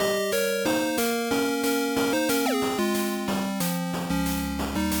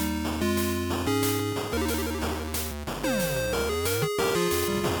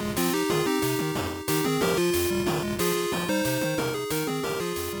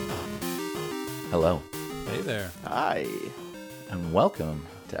Hello, Hey there. Hi. and welcome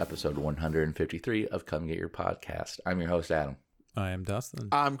to episode 153 of Come Get Your Podcast. I'm your host, Adam. I am Dustin.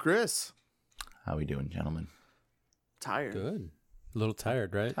 I'm Chris. How we doing, gentlemen? Tired. Good. A little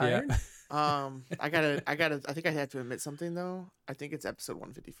tired, right? Tired? Yeah. I think I have to admit something though. I think it's episode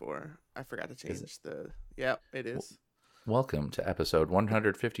 154. I forgot to change Yeah, it is. Welcome to episode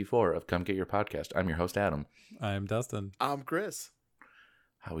 154 of Come Get Your Podcast. I'm your host, Adam. I am Dustin. I'm Chris.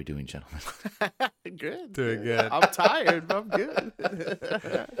 How we doing, gentlemen? Good. Doing good. I'm tired, but I'm good.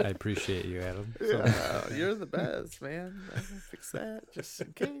 I appreciate you, Adam. Yeah, you're the best, man. I can fix that just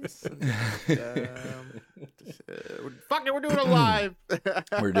in case. Fuck it, we're doing it live.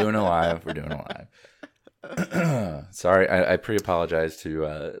 We're doing it live. Sorry, I pre-apologize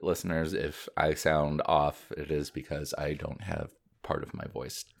to listeners if I sound off. It is because I don't have part of my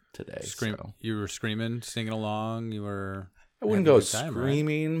voice today. So. You were screaming, singing along. You were. I wouldn't having go a good time, right?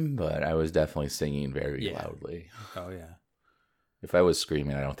 screaming, but I was definitely singing very Yeah. loudly. Oh yeah. If I was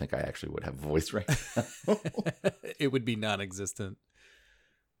screaming, I don't think I actually would have a voice right now. It would be non-existent.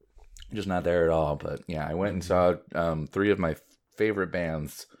 Just not there at all. But yeah, I went and saw three of my favorite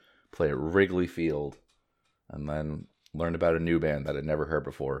bands play at Wrigley Field, and then learned about a new band that I'd never heard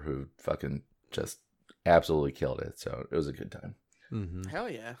before who fucking just absolutely killed it. So it was a good time. Mm-hmm. Hell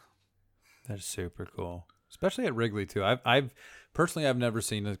yeah. That is super cool, especially at Wrigley too. I've personally never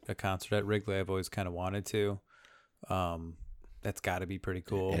seen a concert at Wrigley. I've always kind of wanted to. That's got to be pretty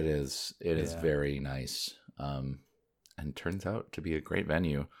cool. It is. It is very nice. And turns out to be a great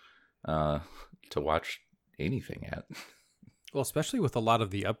venue to watch anything at. Well, especially with a lot of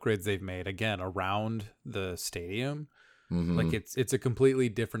the upgrades they've made again around the stadium. Mhm. Like it's a completely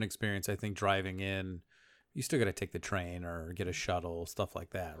different experience. I think driving in, you still got to take the train or get a shuttle, stuff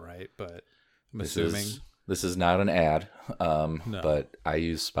like that, right? But I'm assuming. This is not an ad, No. but I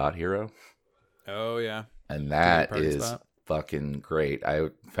use Spot Hero, Oh yeah, and that party is spot? fucking great. I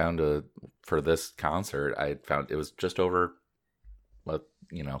found for this concert, I found it was just over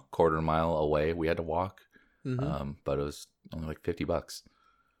a quarter mile away. We had to walk, Mhm. but it was only like $50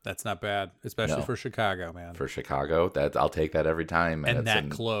 That's not bad, especially No. for Chicago, man. for Chicago. That I'll take that every time, and it's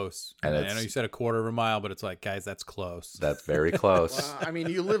that close. and I it's- know you said a quarter of a mile, but it's like, guys, that's close. That's very close. Well, I mean,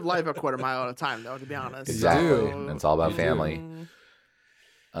 you live life a quarter mile at a time, though, to be honest. Exactly. do. It's all about You family.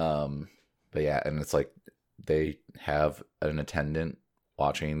 Mm. But yeah, and it's like they have an attendant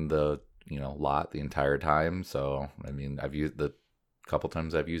watching the lot the entire time. So I mean, I've used the couple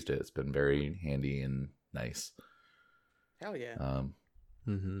times I've used it. It's been very handy and nice. Hell yeah.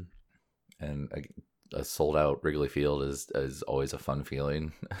 Mm-hmm. And a sold out Wrigley Field is always a fun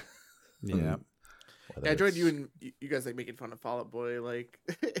feeling. Yeah. Whether I enjoyed it's- you and you guys like making fun of Fall Out Boy, like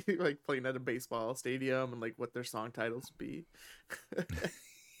like playing at a baseball stadium and like what their song titles would be.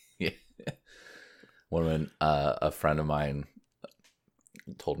 Yeah. When a friend of mine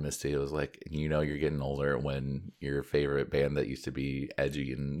told Misty, it was like, you're getting older when your favorite band that used to be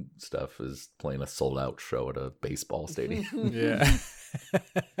edgy and stuff is playing a sold out show at a baseball stadium. Yeah.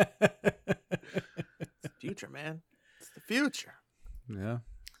 It's the future, man. It's the future. Yeah.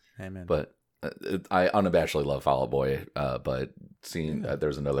 Amen. But I unabashedly love Fall Out Boy. But seeing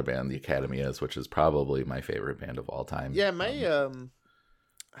there's another band, the Academy is, which is probably my favorite band of all time. Yeah, my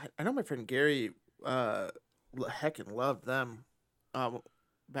I know my friend Gary heckin' loved them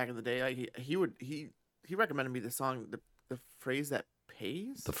back in the day. Like he recommended me the song, the phrase that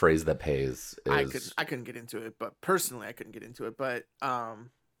pays. The phrase that pays is I couldn't get into it, but personally I couldn't get into it. But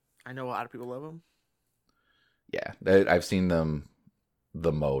I know a lot of people love them. yeah. I've seen them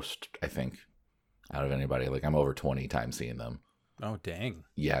the most, I think, out of anybody. Like I'm over 20 times seeing them. oh dang.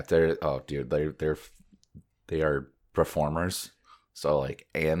 Yeah, they are performers. So like,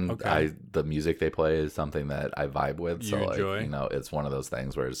 and Okay. the music they play is something that I vibe with. You So enjoy? like, it's one of those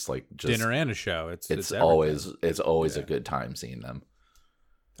things where it's like just Dinner and a show. It's always everything. a good time seeing them.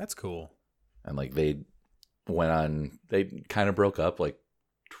 That's cool. And like they kind of broke up like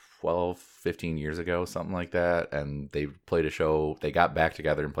 12, 15 years ago, something like that. And they played a show. They got back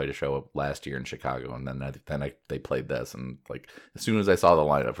together and played a show last year in Chicago. And then they played this. And like as soon as I saw the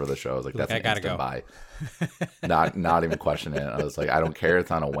lineup for the show, I was like, Like, that's I an gotta instant go. buy. Not even question it. I was like, I don't care. It's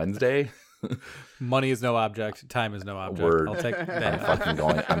on a Wednesday. Money is no object. Time is no object. Word. I'll take I'm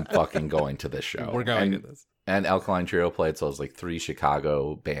that. fucking going to this show. We're going and, to this. And Alkaline Trio played, so it was like 3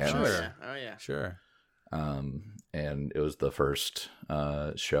 Chicago bands. Oh Sure. yeah. Oh yeah. Sure. And it was the first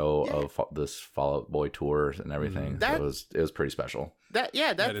show of this Fall Out Boy tour and everything. So That- it was pretty special. That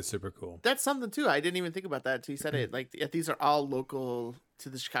is super cool. That's something too. I didn't even think about that until you said it. Like, if these are all local to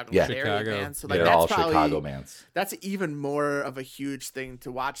the Chicago Yeah. area Chicago. bands, so like They're that's all probably Chicago bands. that's even more of a huge thing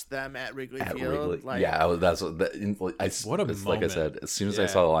to watch them at Wrigley At Field. Wrigley. Like, Yeah, that's what. What a it's like I moment. said, as soon as I Yeah.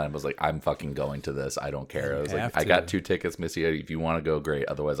 saw the line, I was like, I'm fucking going to this. I don't care. I was like, have I got to. 2 tickets, Missy. If you want to go, great.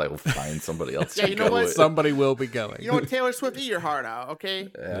 Otherwise, I will find somebody else. Yeah, to you know go what? with. Somebody will be going. you know what, Taylor Swift, eat your heart out, okay?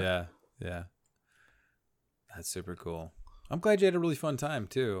 Yeah. That's super cool. I'm glad you had a really fun time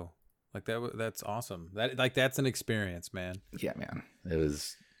too. Like that's awesome. That's an experience, man. Yeah, man. It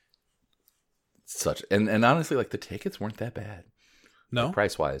was such, and honestly, like the tickets weren't that bad. No,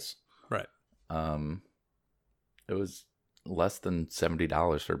 Price wise. right? It was less than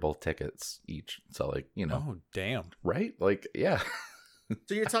 $70 for both tickets each. So like, Oh, damn. right? Like, yeah.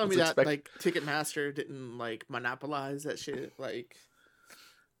 So you're telling me was that like Ticketmaster didn't like monopolize that shit? Like,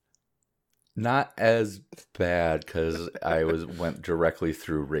 Not as bad because I went directly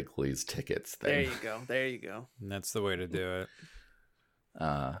through Wrigley's tickets there thing. you go. There you go. And that's the way to do it.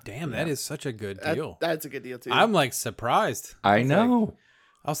 Damn, yeah. that is such a good deal. That's a good deal too. I'm like surprised. I was know. like-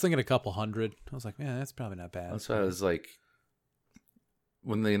 I was thinking a couple hundred. I was like, man, that's probably not bad. That's why I was like,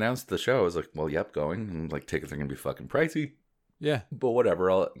 when they announced the show, I was like, well, yep, going. And like, tickets are going to be fucking pricey. Yeah. But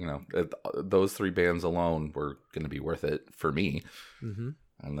whatever. Those 3 bands alone were going to be worth it for me. Mm-hmm.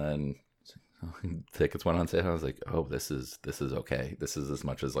 And then tickets went on sale. I was like, oh, this is okay. This is as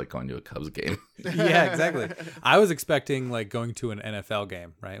much as like going to a Cubs game. Yeah, exactly. I was expecting like going to an NFL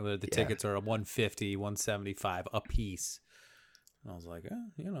game, right? Where the Yeah. tickets are $150, $175 a piece. And I was like,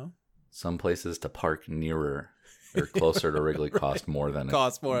 Some places to park nearer or closer to Wrigley cost more than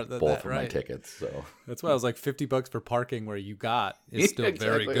cost more than both that, of my right? tickets. So That's why I was like $50 for parking where you got is still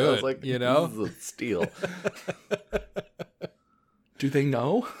very Exactly. good. I was like, you know? this is a steal. Do they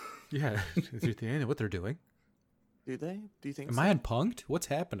know? Yeah. They know what they're doing. Do they? Do you think? Am I unpunked? What's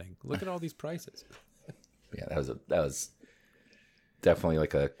happening? Look at all these prices. Yeah, that was definitely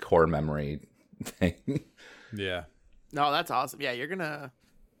like a core memory thing. Yeah. No, that's awesome. Yeah, you're gonna,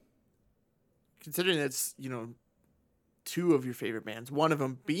 considering it's 2 of your favorite bands, one of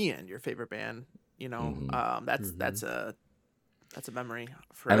them being your favorite band. That's a memory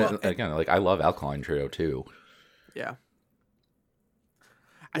for And again, like I love Alkaline Trio too. yeah.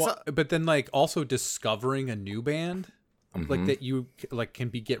 But then like also discovering a new band like that you like can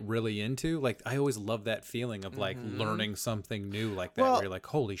get really into. Like I always love that feeling of like learning something new like that Well, where you're like,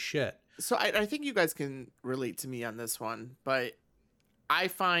 holy shit. So I think you guys can relate to me on this one, but I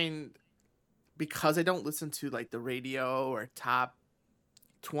find because I don't listen to like the radio or top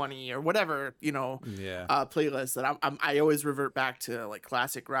 20 or whatever, Yeah. playlist that I always revert back to like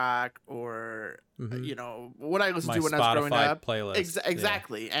classic rock or what I listened My to when I was growing Spotify up. playlist.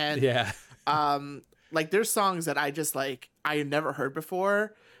 Exactly. And Yeah. like there's songs that I just like I had never heard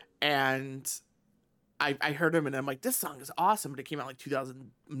before, and I heard them and I'm like, this song is awesome, but it came out like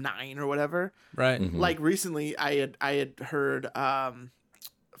 2009 or whatever. Right. Mhm. Like recently I had heard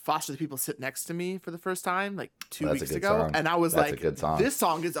Foster the People Sit Next to Me for the first time like 2 That's a weeks good ago, song. and I was That's a like, good song. this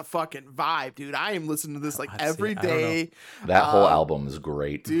song is a fucking vibe, dude. I am listening to this like see, every I don't know. day. That whole album is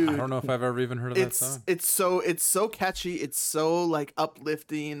great. Dude, I don't know if I've ever even heard of that song. it's so catchy. It's so like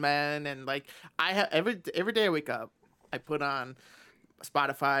uplifting, man. And like I have every day I wake up, I put on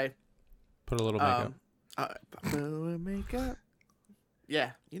Spotify. Put a little makeup. Put a little makeup.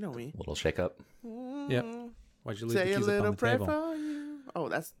 Yeah, you know me. Little shake up. Yep. Why'd you leave Say the a keys up on little the prayer table? for you. Oh,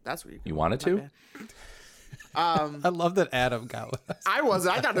 that's where You wanted to? I love that Adam got with us. I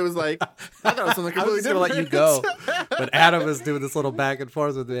wasn't. I thought it was like I thought it was something I completely was just gonna let you different. go, but Adam was doing this little back and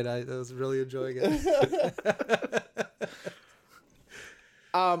forth with me, and I was really enjoying it.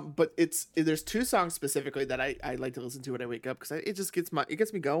 But there's 2 songs specifically that I like to listen to when I wake up because it just gets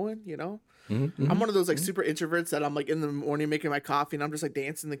me going. I'm one of those like super introverts that I'm like in the morning making my coffee and I'm just like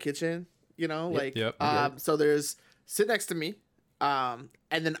dancing in the kitchen. Like yep. so there's Sit Next to Me, and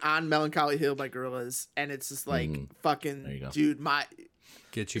then On Melancholy Hill by Gorillaz, and it's just like There you fucking go. dude, my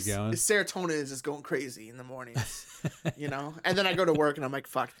Get you going. serotonin is just going crazy in the mornings, and then I go to work and I'm like,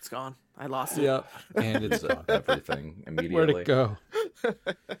 fuck, it's gone, I lost it. Yep. And it's So gone. everything immediately. Where'd it go?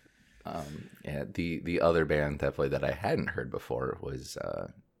 Yeah, the other band definitely that I hadn't heard before was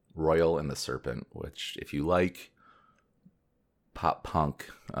Royal and the Serpent, which if you like pop punk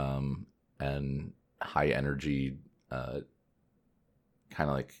and high energy, kind of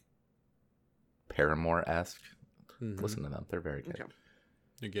like Paramore-esque, listen to them. They're very good. Okay.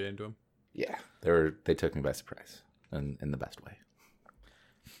 You get into him. Yeah, they took me by surprise in the best way.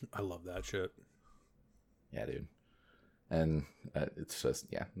 I love that shit. Yeah, dude. And it's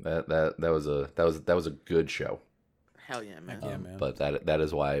just that was a good show. Hell yeah, man. Yeah, man. But that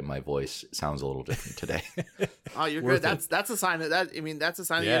is why my voice sounds a little different today. Oh, you're Worth good. it. That's a sign of that. I mean, that's a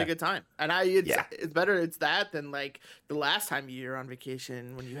sign that you had a good time. And it's better it's that than like the last time you were on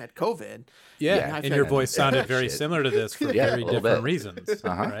vacation when you had COVID. Yeah, I've and had your voice sounded very shit. similar to this for Yeah, a very little different bit. reasons,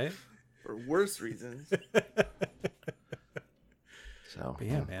 right? For worse reasons. So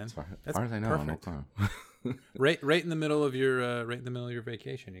yeah, man. As far That's as I know, perfect. no. Right in the middle of your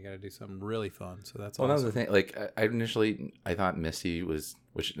vacation, you got to do something really fun. So that's Well, that was awesome. the thing. Like, I initially thought Missy was,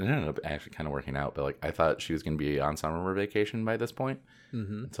 which it ended up actually kind of working out. But like, I thought she was going to be on summer vacation by this point,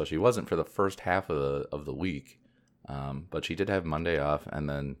 so she wasn't for the first half of the week. But she did have Monday off, and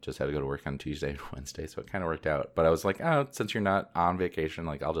then just had to go to work on Tuesday and Wednesday, so it kind of worked out. But I was like, oh, since you're not on vacation,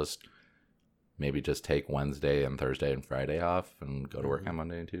 like I'll just maybe just take Wednesday and Thursday and Friday off and go to work on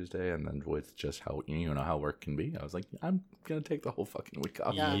Monday and Tuesday, and then with just how how work can be, I was like, I'm gonna take the whole fucking week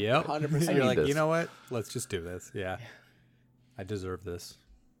off. Yeah. Yep. 100%. You're like, this. you know what? Let's just do this. Yeah. I deserve this.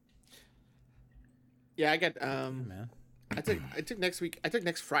 Yeah, I got Man. I took next week. I took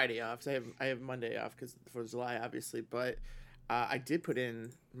next Friday off. So I have Monday off because for July, obviously. But I did put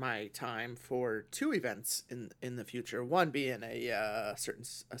in my time for 2 events in the future. One being a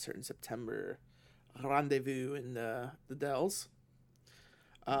certain September rendezvous in the Dells.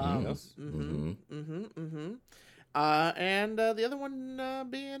 Yes. And the other one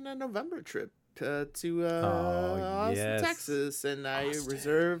being a November trip to Austin, yes. Texas, and I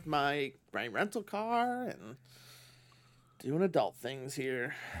reserved my rental car and doing adult things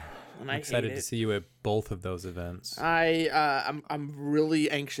here. And I'm I excited hate to it. see you at both of those events. I'm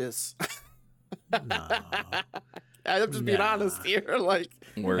really anxious. Nah. I'm just being honest here. Like,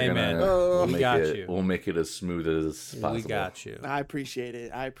 We're Hey, gonna man. we'll We make got it you. we'll make it as smooth as possible. We got you. I appreciate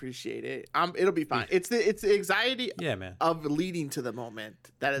it. It'll be fine. It's the anxiety Yeah, man. of leading to the moment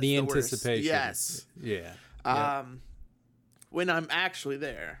that is The the worst. anticipation. Yes. Yeah. When I'm actually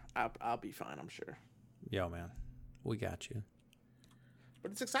there, I'll be fine. I'm sure. Yo, man. We got you.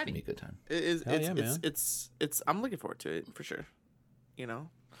 But it's exciting. Be a good time. It is. Hell yeah, man. It's. I'm looking forward to it for sure. You know,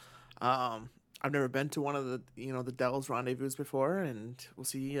 I've never been to one of the the Dells rendezvous before, and we'll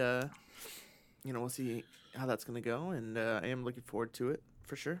see. We'll see how that's gonna go, and I am looking forward to it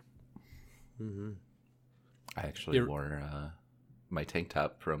for sure. I actually You're- wore my tank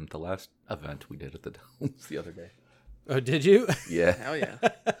top from the last event we did at the Dells the other day. Oh, did you? Yeah. Hell yeah!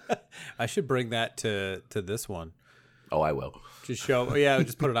 I should bring that to this one. Oh, I will. Just show. Oh, yeah.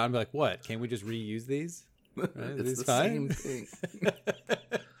 Just put it on. And be like, what? Can't we just reuse these? Right? It's These the fine? same thing.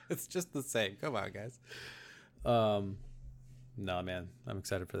 It's just the same. Come on, guys. No, man. I'm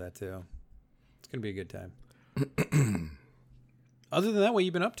excited for that too. It's gonna be a good time. Other than that, what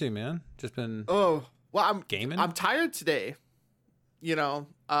you been up to, man? Just been Oh well, I'm gaming. I'm tired today. Is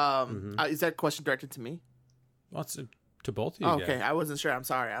that question directed to me? Well, it's to both of you Oh, guys. okay, I wasn't sure. I'm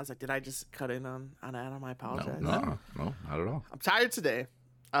sorry. I was like, did I just cut in on Adam? I apologize. No, not at all. I'm tired today.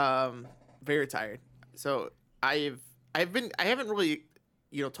 Very tired. So I haven't really,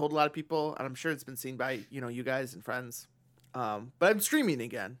 told a lot of people, and I'm sure it's been seen by, you guys and friends. But I'm streaming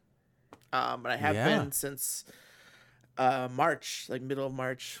again. But I have Yeah. been since March, like middle of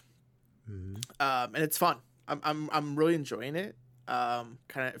March. And it's fun. I'm really enjoying it.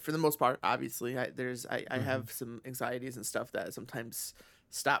 Kind of for the most part, obviously I have some anxieties and stuff that sometimes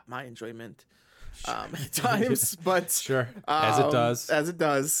stop my enjoyment at times, but Sure. As it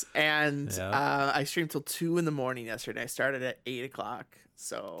does. And Yeah. I streamed till 2 a.m. yesterday. I started at 8 o'clock.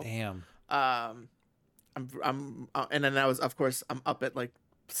 So Damn. I'm and then I was, of course, I'm up at like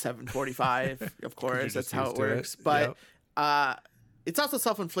 7:45. Of course, that's just how used it to it. works. But it's also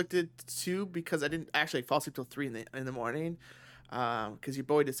self-inflicted too, because I didn't actually fall asleep till 3 in the morning. Because your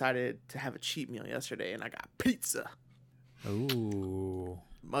boy decided to have a cheat meal yesterday, and I got pizza, Ooh.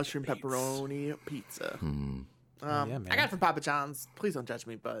 mushroom pepperoni pizza. yeah, man. I got it from Papa John's. Please don't judge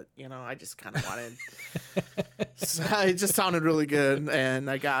me, but I just kind of wanted. So it just sounded really good, and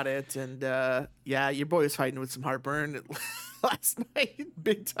I got it. And your boy was fighting with some heartburn last night,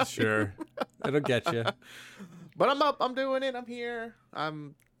 big time. Sure. It'll get you. But I'm up. I'm doing it. I'm here.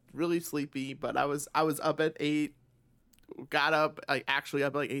 I'm really sleepy, but I was up at 8. Got up, actually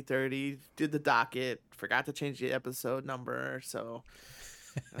up at like 8:30. Did the docket. Forgot to change the episode number, so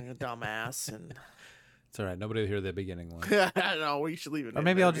I'm a dumbass. And It's all right. Nobody will hear the beginning one. I don't know. We should leave it. Or in.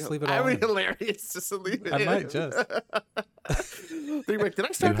 maybe I'll That'd just be- leave it That all would in. be hilarious just to leave it. I in. might just. They're like, did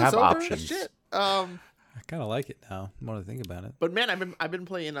I start You have this over? options. Shit. I kind of like it now. More to think about it. But man, I've been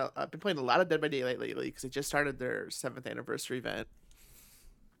playing a lot of Dead by Daylight lately because they just started their 7th anniversary event.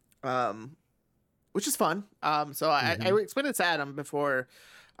 Which is fun. So I explained it to Adam before.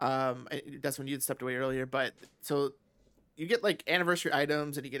 That's when you'd stepped away earlier. But so you get like anniversary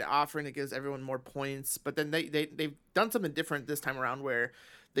items and you get an offering that gives everyone more points. But then they've done something different this time around where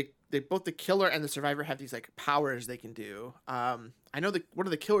they both the killer and the survivor have these like powers they can do. I know that one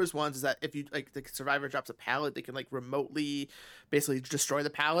of the killer's ones is that if you like the survivor drops a pallet, they can like remotely basically destroy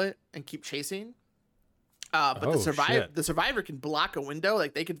the pallet and keep chasing. But the survivor can block a window,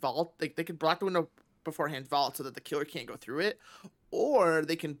 like they could vault, like they could block the window beforehand, vault so that the killer can't go through it, or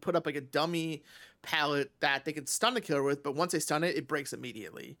they can put up like a dummy pallet that they can stun the killer with, but once they stun it, it breaks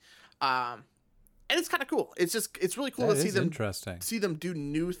immediately. And it's kind of cool. It's really cool to see them do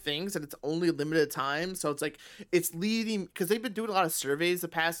new things, and it's only a limited time. So it's like it's leading because they've been doing a lot of surveys the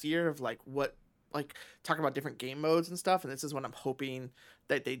past year of like what like talking about different game modes and stuff, and this is what I'm hoping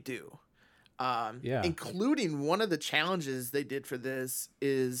that they do. Including one of the challenges they did for this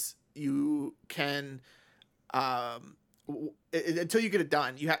is you can until you get it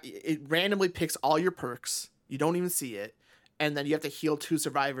done, it randomly picks all your perks. You don't even see it, and then you have to heal 2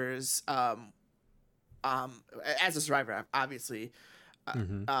 survivors. As a survivor, obviously,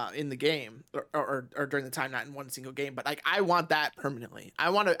 in the game or during the time, not in one single game. But like, I want that permanently. I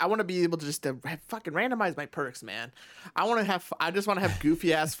want to be able to just to fucking randomize my perks, man. I just want to have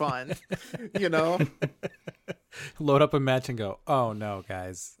goofy ass fun, you know. Load up a match and go, oh no,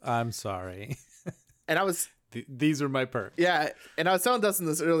 guys, I'm sorry. And I was. These are my perks. Yeah, and I was telling Dustin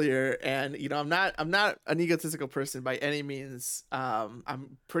this earlier, and you know, I'm not an egotistical person by any means.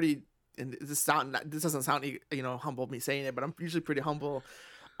 I'm pretty. And this doesn't sound, you know, humble me saying it, but I'm usually pretty humble.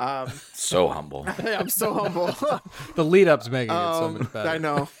 So humble. I'm so humble. The lead up's making it so much better. I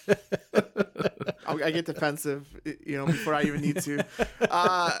know. I get defensive, you know, before I even need to.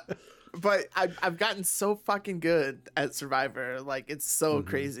 But I've gotten so fucking good at Survivor, like it's so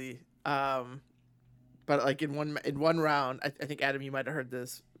crazy. But like in one round, I think Adam, you might have heard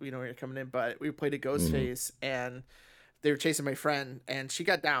this, you know, when you're coming in, but we played a Ghostface and they were chasing my friend, and she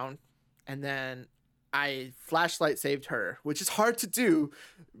got down. And then I flashlight saved her, which is hard to do.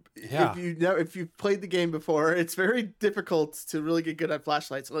 Yeah. If you've played the game before, it's very difficult to really get good at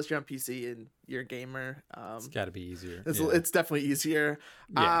flashlights unless you're on PC and you're a gamer. It's got to be easier. It's definitely easier.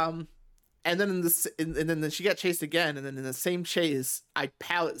 Yeah. And then then she got chased again, and then in the same chase, I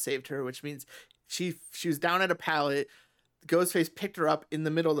pallet saved her, which means she was down at a pallet. Ghostface picked her up in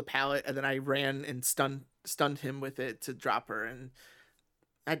the middle of the pallet, and then I ran and stunned him with it to drop her. And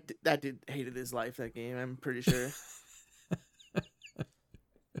that dude hated his life that game, I'm pretty sure.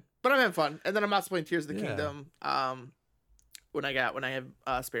 But I'm having fun. And then I'm also playing Tears of the Kingdom when I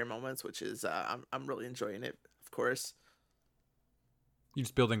have spare moments, which is I'm really enjoying it, of course. You're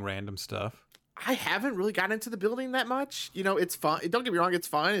just building random stuff. I haven't really gotten into the building that much. You know, it's fun. Don't get me wrong, it's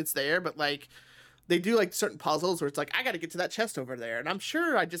fun. It's there, but like they do like certain puzzles where it's like, I got to get to that chest over there. And I'm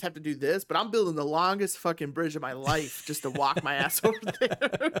sure I just have to do this, but I'm building the longest fucking bridge of my life just to walk my ass over there.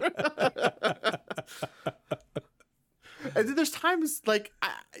 And then there's times like,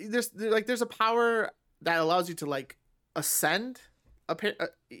 there's a power that allows you to like ascend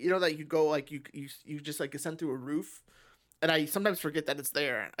you know, that you go like, you just like ascend through a roof. And I sometimes forget that it's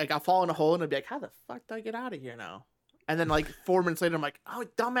there. Like I'll fall in a hole and I'll be like, how the fuck do I get out of here now? And then like 4 minutes later, I'm like, oh,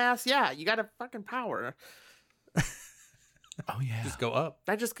 dumbass. Yeah, you got a fucking power. Oh yeah. Just go up.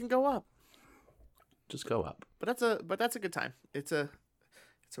 That just can go up. Just go up. But that's a good time. It's a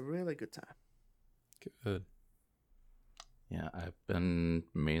really good time. Good. Yeah, I've been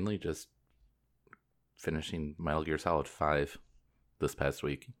mainly just finishing Metal Gear Solid 5 this past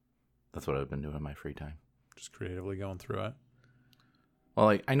week. That's what I've been doing in my free time. Just creatively going through it. Well,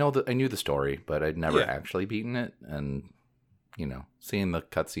 like I knew the story, but I'd never actually beaten it, and you know, seeing the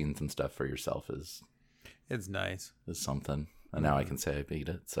cutscenes and stuff for yourself it's nice. Is something. And now I can say I beat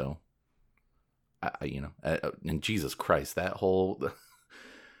it. So, and Jesus Christ, that whole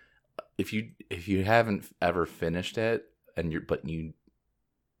if you haven't ever finished it and you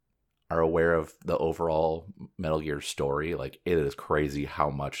are aware of the overall Metal Gear story, like it is crazy how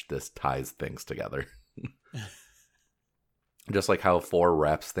much this ties things together. Just like how 4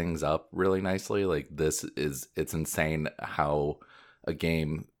 wraps things up really nicely. Like it's insane how a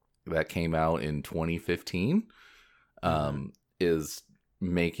game that came out in 2015 is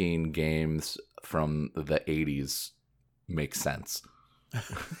making games from the 80s make sense.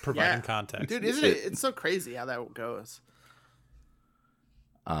 Providing context. Dude, isn't it? It's so crazy how that goes.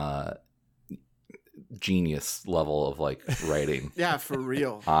 Genius level of like writing. Yeah, for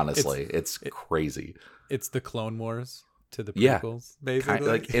real. Honestly, it's crazy. It's the Clone Wars to the prequels, basically. Kind of,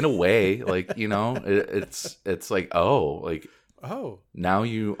 like in a way, like, you know, it's like, now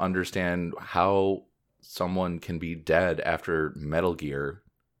you understand how someone can be dead after Metal Gear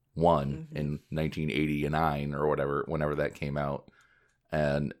one in 1989 or whatever, whenever that came out,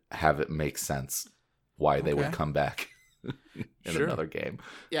 and have it make sense why they would Okay. come back in Sure. another game.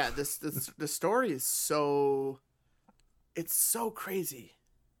 Yeah, the story is so, it's so crazy.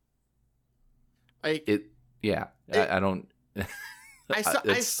 Like I don't. I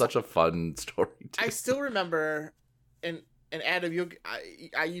It's such a fun story. I still remember, and Adam, you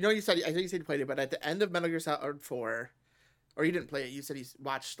said you played it, but at the end of Metal Gear Solid 4, or you didn't play it. You said you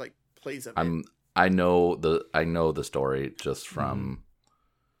watched like plays of it. I know the story just from,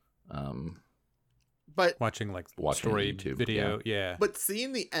 but Watching like Watching story YouTube, video, yeah. but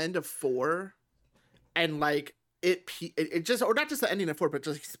seeing the end of 4, and like it just, or not just the ending of 4, but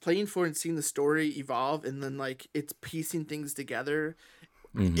just playing 4 and seeing the story evolve, and then like it's piecing things together.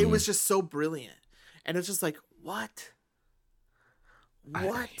 mm-hmm. It was just so brilliant, and it's just like what.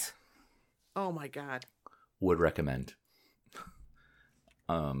 Oh my god. Would recommend.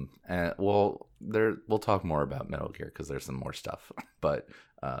 And we'll talk more about Metal Gear because there's some more stuff. But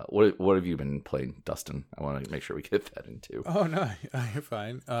what have you been playing, Dustin? I want to make sure we get that into. Oh no, you're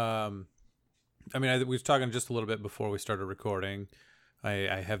fine. I mean, we was talking just a little bit before we started recording.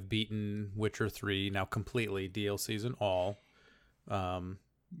 I have beaten Witcher 3 now completely, DLCs and all.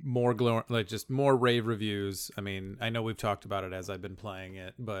 More just more rave reviews. I mean, I know we've talked about it as I've been playing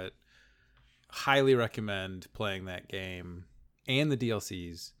it, but highly recommend playing that game and the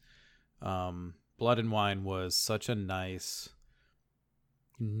DLCs. Blood and Wine was such a nice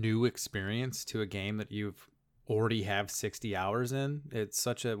new experience to a game that you've already have 60 hours in. It's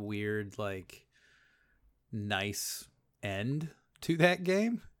such a weird, like, nice end to that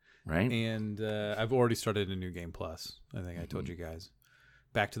game. Right? And I've already started a new game plus. I think I told you guys.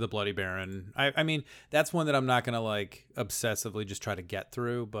 Back to the Bloody Baron. I mean, that's one that I'm not going to, like, obsessively just try to get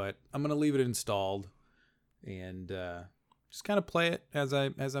through, but I'm going to leave it installed and just kind of play it as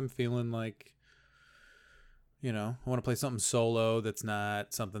I'm feeling like, you know, I want to play something solo that's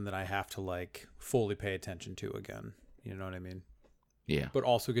not something that I have to, like, fully pay attention to again. You know what I mean? Yeah. But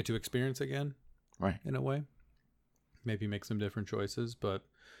also get to experience again. Right. In a way. Maybe make some different choices, but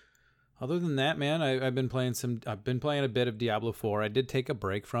other than that, man, I've been playing a bit of Diablo 4. I did take a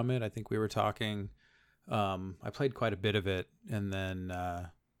break from it. I think we were talking. I played quite a bit of it, and then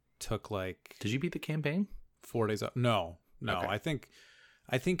took like. Did you beat the campaign? 4 days off. No. Okay.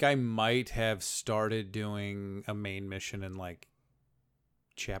 I think I might have started doing a main mission in like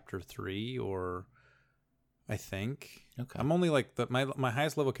chapter 3, or I think. Okay. I'm only like my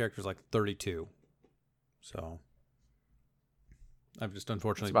highest level character is like 32, so. I've just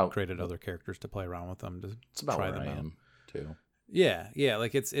unfortunately created other characters to play around with them to It's about try where them I out. am too. Yeah,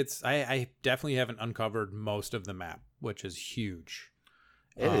 like it's I definitely haven't uncovered most of the map, which is huge.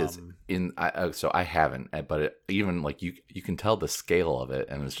 It is so I haven't, but even like you can tell the scale of it,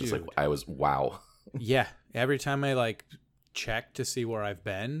 and it's just Dude. like I was wow. Yeah, every time I like check to see where I've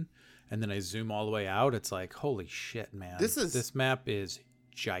been, and then I zoom all the way out, it's like holy shit, man! This map is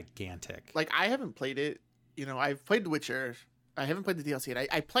gigantic. Like I haven't played it. You know, I've played The Witcher. I haven't played the DLC yet.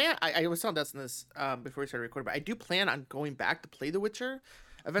 I plan. I was telling Dustin this before we started recording, but I do plan on going back to play The Witcher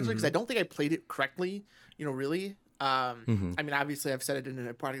eventually because I don't think I played it correctly. You know, really. I mean, obviously, I've said it in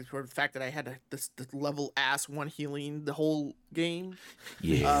a product before. The fact that I had this level ass one healing the whole game.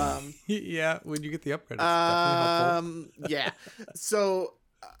 Yeah. Yeah, when you get the upgrade, it's definitely helpful. Yeah. So,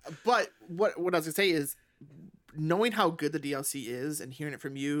 but what I was gonna say is, knowing how good the DLC is and hearing it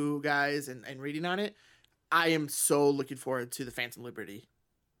from you guys and reading on it. I am so looking forward to the Phantom Liberty.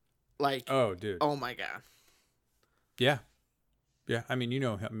 Like, oh, dude. Oh my god. Yeah. I mean, you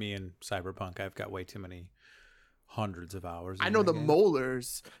know me and Cyberpunk. I've got way too many hundreds of hours. I know the game.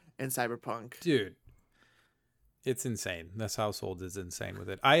 molars in Cyberpunk. Dude. It's insane. This household is insane with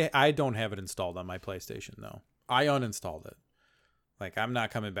it. I don't have it installed on my PlayStation though. I uninstalled it. Like I'm not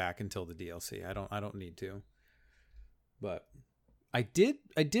coming back until the DLC. I don't need to. But I did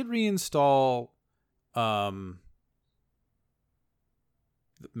reinstall the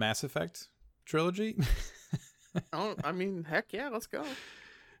Mass Effect trilogy. Oh, I mean, heck yeah, let's go.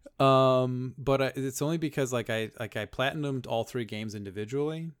 But it's only because like I platinumed all 3 games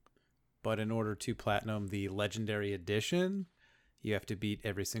individually, but in order to platinum the Legendary Edition, you have to beat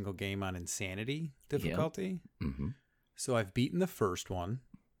every single game on Insanity difficulty. Yeah. Mm-hmm. So I've beaten the first one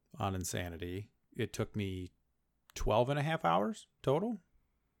on Insanity. It took me 12 and a half hours total.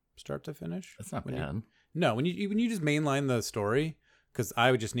 Start to finish. That's not bad. When you just mainline the story, because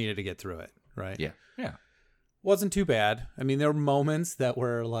I just needed to get through it, right? Yeah. Wasn't too bad. I mean, there were moments that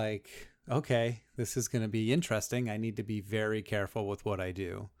were like, okay, this is going to be interesting. I need to be very careful with what I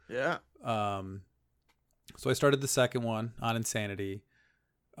do. Yeah. So I started the second one on Insanity.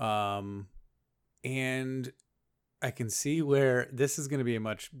 And I can see where this is going to be a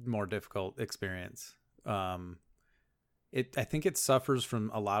much more difficult experience. I think it suffers from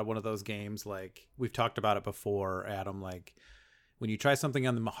a lot of one of those games. Like we've talked about it before, Adam, like when you try something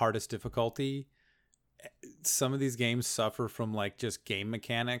on the hardest difficulty, some of these games suffer from like just game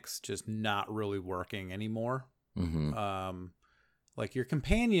mechanics just not really working anymore. Mm-hmm. Like your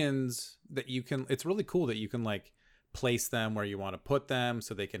companions that you can, it's really cool that you can like place them where you want to put them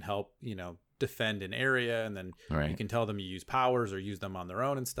so they can help, defend an area, and then you can tell them you use powers or use them on their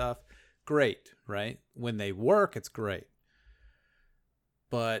own and stuff. Great, right? When they work, it's great.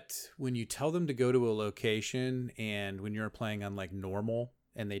 But when you tell them to go to a location, and when you're playing on like normal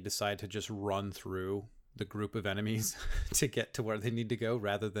and they decide to just run through the group of enemies to get to where they need to go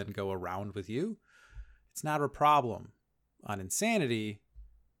rather than go around with you, it's not a problem. On Insanity,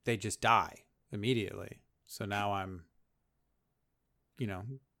 they just die immediately. So now I'm,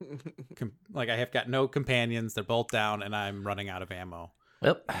 like I have got no companions. They're both down, and I'm running out of ammo.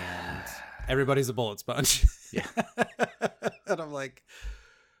 Yep. And everybody's a bullet sponge. Yeah. And I'm like,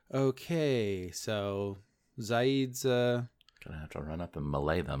 okay, so Zaid's Gonna have to run up and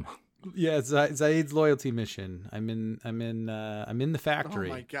melee them. yeah, Zaid's loyalty mission. I'm in the factory.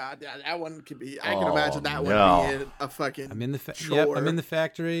 Oh my god, yeah, that one could be. I can imagine that one being a fucking. I'm in the chore. Yep, I'm in the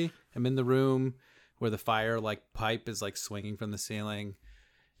factory. I'm in the room where the fire like pipe is like swinging from the ceiling.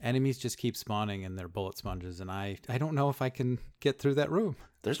 Enemies just keep spawning, and they're bullet sponges, and I don't know if I can get through that room.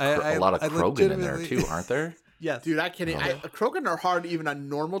 There's a lot of Krogan in there too, aren't there? Yes. Dude, I can't. Krogan are hard even on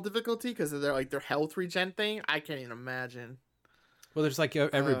normal difficulty because of their health regen thing. I can't even imagine. Well, there's like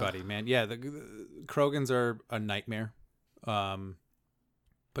everybody, man. Yeah, the Krogans are a nightmare.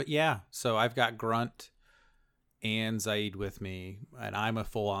 But yeah, so I've got Grunt and Zaid with me, and I'm a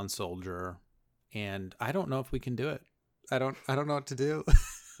full-on soldier, and I don't know if we can do it. I don't know what to do.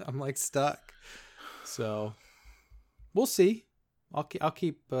 I'm like stuck. So we'll see. I'll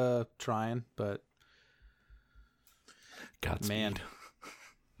keep trying, but Godspeed. Man,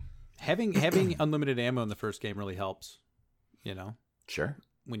 having unlimited ammo in the first game really helps. Sure.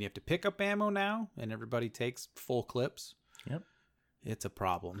 When you have to pick up ammo now and everybody takes full clips, Yep. it's a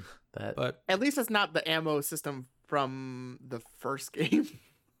problem. But at least it's not the ammo system from the first game.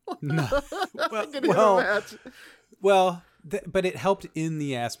 No. But it helped in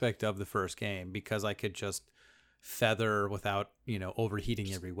the aspect of the first game because I could just feather without,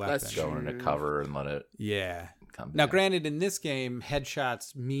 overheating every weapon. That's go into cover and let it come back. Now, granted, in this game,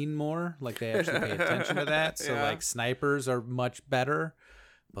 headshots mean more. Like, they actually pay attention to that. So, like, snipers are much better.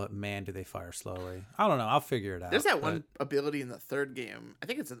 But, man, do they fire slowly. I don't know. I'll figure it out. There's that one ability in the third game. I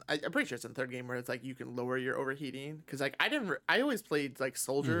think I'm pretty sure it's in the third game where it's like you can lower your overheating. Because, like, I always played, like,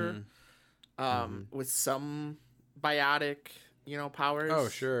 Soldier with some biotic, powers. Oh,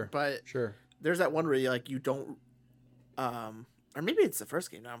 sure. But sure. There's that one where you don't... or maybe it's the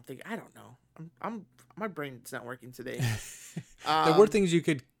first game now. I'm thinking, I don't know. My brain's not working today. There were things you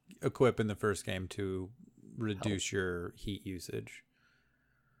could equip in the first game to reduce your heat usage.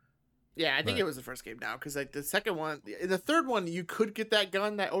 Yeah, I think it was the first game now because like the second one, in the third one, you could get that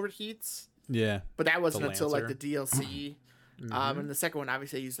gun that overheats. Yeah, but that wasn't until like the Lancer. DLC. And the second one,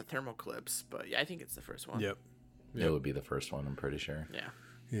 obviously, I used the thermal clips. But yeah, I think it's the first one. Yep. It would be the first one. I'm pretty sure. Yeah.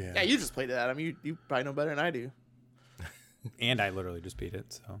 Yeah, you just played it. I mean, you probably know better than I do. And I literally just beat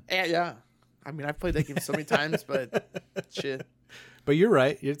it. So. Yeah. I mean, I've played that game so many times, but shit. But you're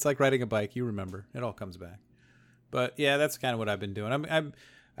right. It's like riding a bike. You remember. It all comes back. But yeah, that's kind of what I've been doing.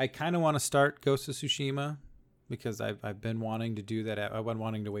 I kind of want to start Ghost of Tsushima because I've been wanting to do that. I've been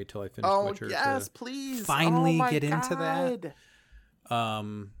wanting to wait till I finish Witcher. Yes, please. Finally get into that.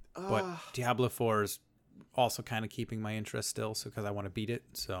 But Diablo 4 is also kind of keeping my interest still, so because I want to beat it.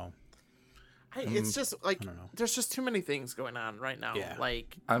 So it's just like there's just too many things going on right now. Yeah.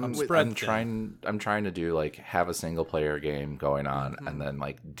 Like I'm trying to do like have a single player game going on, and then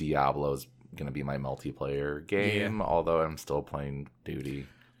like Diablo's gonna be my multiplayer game. Yeah. Although I'm still playing Duty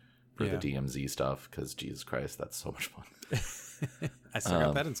for the DMZ stuff because Jesus Christ, that's so much fun. I still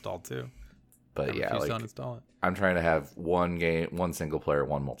got that installed too. But yeah, like uninstall it. I'm trying to have one single player,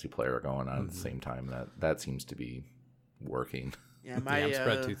 one multiplayer going on at the same time. That seems to be working. Yeah, I'm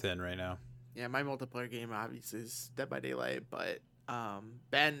spread too thin right now. Yeah, my multiplayer game obviously is Dead by Daylight, but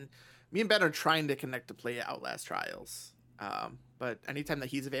me and Ben are trying to connect to play Outlast Trials. But anytime that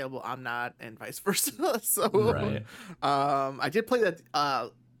he's available, I'm not, and vice versa. So right. I did play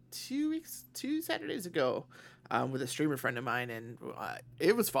that 2 Saturdays ago with a streamer friend of mine, and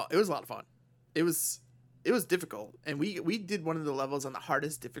it was fun. It was a lot of fun. It was difficult, and we did one of the levels on the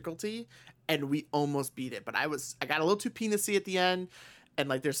hardest difficulty, and we almost beat it. But I got a little too penisy at the end, and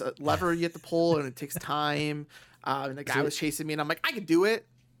like there's a lever you have to pull, and it takes time. And the guy was chasing me, and I'm like, I could do it.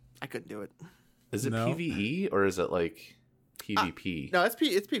 I couldn't do it. Is it No. PvE or is it like PvP? No, it's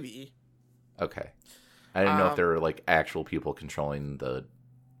PvE. Okay. I didn't know if there were like actual people controlling the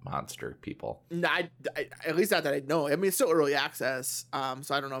monster people. No, I at least not that I know. I mean, it's still early access,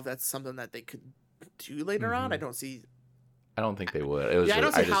 so I don't know if that's something that they could do later on. I don't see. I don't think they would. It was Yeah, I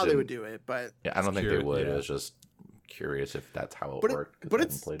don't just, see how they didn't- would do it, but Yeah, I don't think they Curious, would. yeah. It was just curious if that's how it but worked. 'cause but I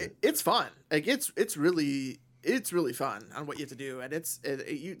haven't it's played it. it's fun. Like it's really fun on what you have to do, and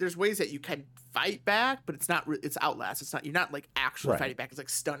there's ways that you can fight back, but it's not. It's Outlast. It's not. You're not like actually Right. fighting back. It's like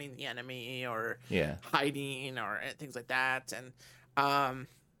stunning the enemy or Yeah. hiding or things like that, and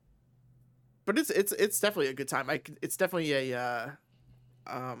but it's definitely a good time. It's definitely a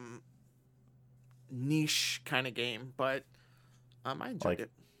niche kind of game, but I enjoyed Like-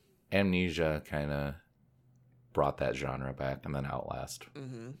 it. Amnesia kind of brought that genre back, and then Outlast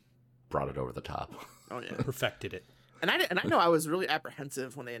brought it over the top. Oh yeah. Perfected it. And I know I was really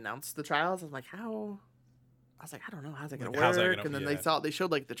apprehensive when they announced the trials. I was like, how? I was like, I don't know, how's that gonna How's that work? gonna- And then yeah. they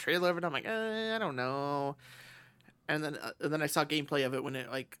showed like the trailer of it. I'm like, I don't know. And then I saw gameplay of it when it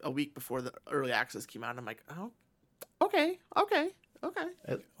like a week before the early access came out. And I'm like, oh, okay. I'll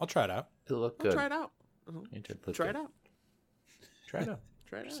try it out. It looked I'll good. try it out. It did look Try good. it out. Try it out.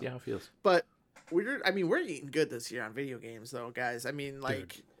 Try it out. See how it feels. But we're eating good this year on video games, though, guys. I mean,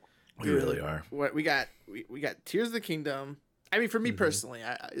 like, We really are. What we got Tears of the Kingdom. I mean, for me personally,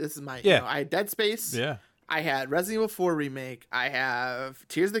 this is my Yeah. I had Dead Space. Yeah. I had Resident Evil 4 remake. I have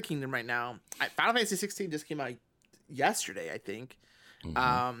Tears of the Kingdom right now. Final Fantasy 16 just came out yesterday, I think.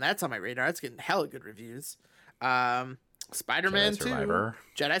 That's on my radar. It's getting hella good reviews. Spider-Man Jedi 2. Survivor.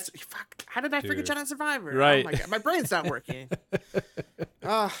 Fuck, how did I forget Dude. Jedi Survivor? Right. Oh my god, my brain's not working.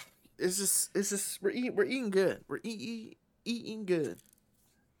 It's just we're eating good. We're eating good.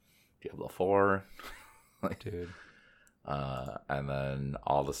 Diablo 4. Dude. And then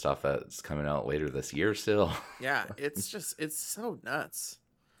all the stuff that's coming out later this year still. Yeah, it's so nuts.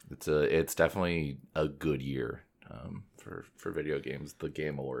 It's definitely a good year for video games. The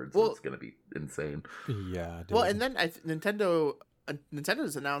Game Awards Well- is going to be insane. Yeah. Dude. Well, and then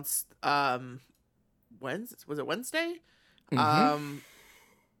Nintendo's announced was it Wednesday?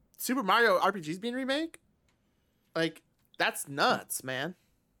 Super Mario RPG's being remake. Like that's nuts, man.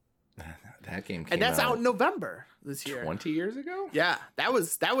 That game came And that's out in November this year. 20 years ago? Yeah, that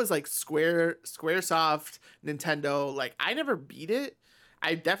was like SquareSoft, Nintendo. Like I never beat it.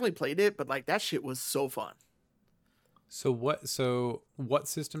 I definitely played it, but like that shit was so fun. So what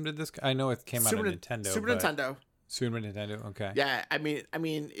system did this? I know it came out on Nintendo. Super but- Nintendo. Super Nintendo. Okay. Yeah, I mean,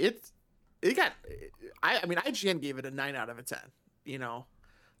 it got. I mean, IGN gave it a 9 out of a 10. You know,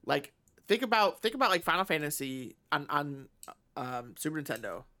 like think about like Final Fantasy on Super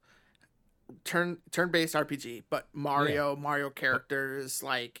Nintendo. Turn-based RPG, but Mario characters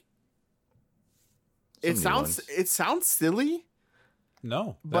like. It Some new sounds silly,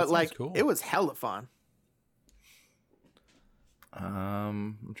 No, that but sounds like cool. it was hella fun.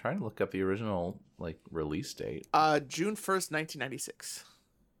 I'm trying to look up the original like release date. June 1st, 1996.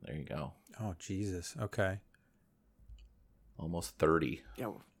 There you go. Oh Jesus. Okay. Almost 30.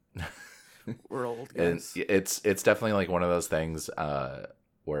 Yeah, we're old And guys. it's definitely like one of those things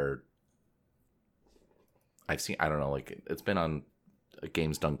where I've seen, I don't know, like it's been on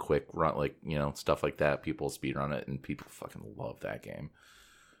games done quick run, like, you know, stuff like that. People speed run it and people fucking love that game.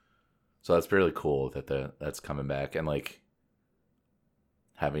 So that's really cool that that's coming back. And like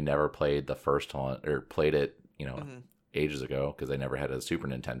having never played the first one or played it, you know, ages ago because I never had a Super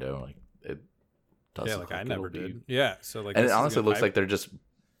Nintendo. Like it does. Yeah, look like I it'll never be- did. Yeah. So like, And it this is honestly good. looks like they're just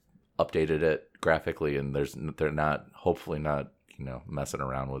updated it graphically, and they're not, hopefully not, you know, messing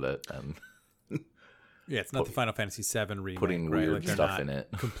around with it and Yeah, it's not the Final Fantasy VII remake. putting right? weird Like, they're stuff not in it.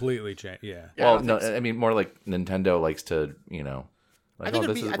 Completely changed. Yeah. Yeah, I Well, don't no, think so. I mean more like Nintendo likes to, you know, like, I think oh,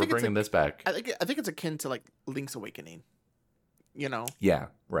 it'd be- I we're think it's bringing this back. I think it's akin to like Link's Awakening. You know, Yeah,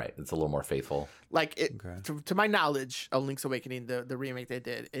 right. It's a little more faithful. like it Okay. to my knowledge of Link's Awakening, the remake they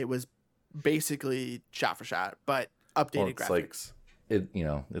did, it was basically shot for shot, but updated Well, it's like- graphics. It, you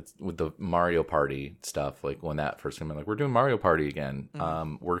know, it's with the Mario Party stuff. Like when that first came out, like we're doing Mario Party again.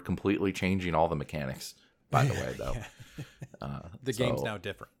 We're completely changing all the mechanics. By the way, though, The so- game's now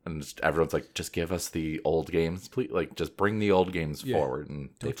different. and just, everyone's like, just give us the old games, please. Like, just bring the old games Yeah. forward, and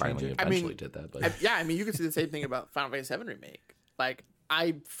they Don't change finally it. I mean, eventually did that. But Yeah, I mean, you can see the same thing about Final Fantasy VII remake. Like,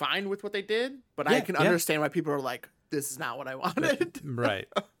 I'm fine with what they did, but I Yeah, can yeah. understand why people are like, "This is not what I wanted." Right.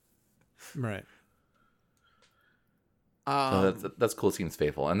 Right. so that's cool. It seems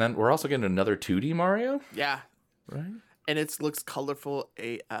faithful. And then we're also getting another 2D Mario, Yeah, right? and it looks colorful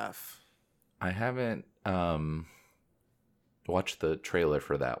AF. I haven't watched the trailer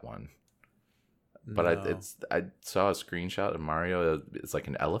for that one, but No. I saw a screenshot of Mario. It's like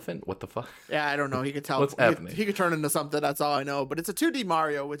an elephant. What the fuck? Yeah, I don't know. He could tell. What's happening? He could turn into something. That's all I know. But it's a 2D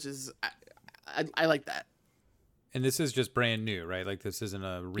Mario, which is I like that. And this is just brand new, right? Like this isn't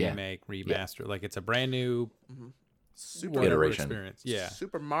a remake, remaster. Like it's a brand new Super whatever Iteration. experience. Yeah.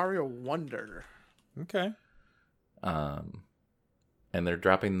 Super Mario Wonder. Okay. And they're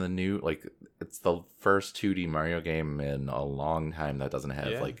dropping the new, like, it's the first 2D Mario game in a long time that doesn't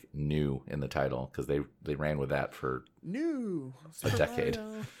have like new in the title, because they ran with that for New a decade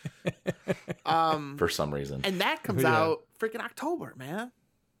Mario. for some reason. And that comes Yeah. out freaking October, man.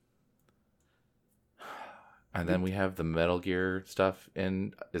 And then we have the Metal Gear stuff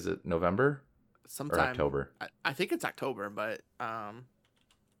in, is it November or Sometime October? I think it's October, but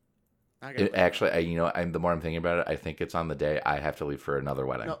The more I'm thinking about it, I think it's on the day I have to leave for another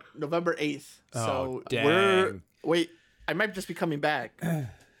wedding. no, November 8th. Oh, So dang. I might just be coming back.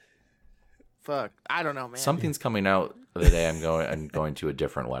 Fuck, I don't know, man. Something's coming out the day I'm going to a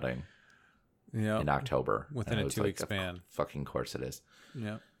different wedding Yeah. in October. Within And a it was 2 week of span. Fucking course it is.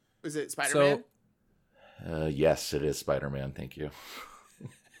 Yeah. Is it Spider-Man? So Yes, it is Spider-Man. Thank you.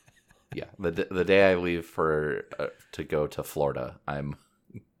 Yeah, the day I leave for to go to Florida, I'm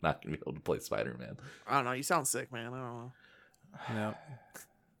not gonna be able to play Spider-Man. I don't know. You sound sick, man. I don't know. yeah.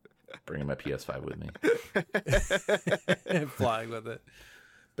 Bringing my PS5 with me. Flying with it.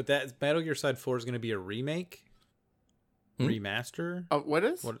 But that Metal Gear Solid 4 is going to be a remake, remaster. Oh, what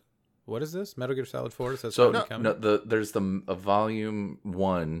is? What is this? Metal Gear Solid 4? Says So finally coming? there's a Volume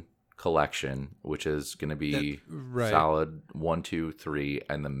 1 collection, which is going to be right. Solid 1, 2, 3,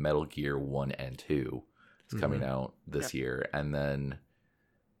 and the Metal Gear 1 and 2. It's coming out this year, and then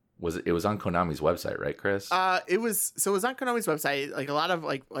it was on Konami's website, right, Chris? It was on Konami's website. Like a lot of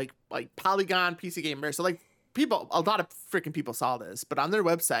like Polygon, PC Gamer. So like a lot of freaking people saw this, but on their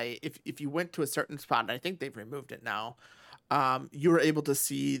website, if you went to a certain spot, and I think they've removed it now, you were able to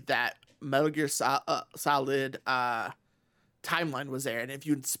see that Metal Gear Solid timeline was there, and if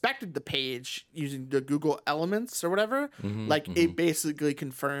you inspected the page using the Google Elements or whatever, it basically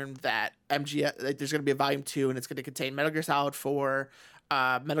confirmed that MGS, like, there's going to be a Volume 2, and it's going to contain Metal Gear Solid 4,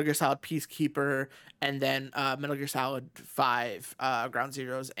 Metal Gear Solid Peacekeeper, and then Metal Gear Solid 5, Ground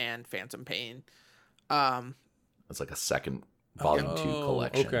Zeroes, and Phantom Pain. It's like a second Volume 2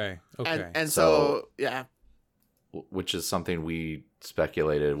 collection. Okay. And so yeah, which is something we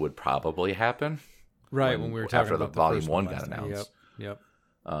speculated would probably happen. Right, when we were talking after about the Volume first 1 one got last night. announced. Yep.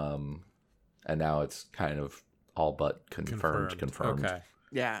 And now it's kind of all but confirmed. Okay.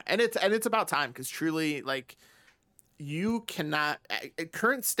 yeah, and it's about time, because truly, like, you cannot at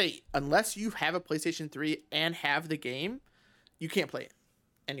current state, unless you have a PlayStation 3 and have the game, you can't play it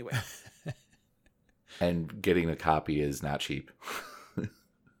anyway. And getting a copy is not cheap.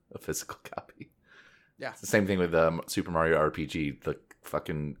 A physical copy. Yeah. It's the same thing with Super Mario RPG. The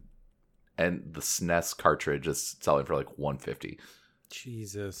fucking and the SNES cartridge is selling for like $150.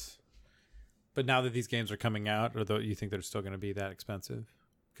 Jesus. But now that these games are coming out, or though you think they're still going to be that expensive?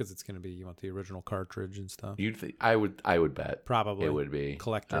 Because it's going to be, you want the original cartridge and stuff. I would bet Probably. it would be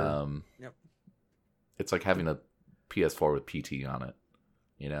Collector. Yep. It's like having a PS4 with PT on it,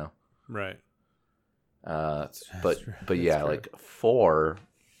 you know. Right. But true. yeah, true. like 4.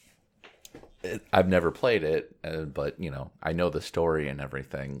 I've never played it, but you know, I know the story and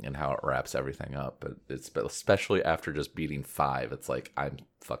everything and how it wraps everything up. But especially after just beating 5, it's like I'm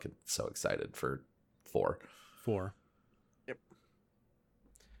fucking so excited for 4. 4. Yep.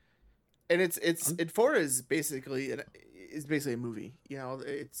 And 4 is basically a movie. You know,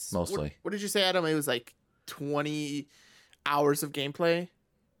 it's Mostly. What did you say, Adam? It was like 20 hours of gameplay.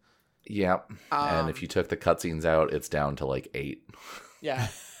 Yeah, and if you took the cutscenes out, it's down to like 8. Yeah.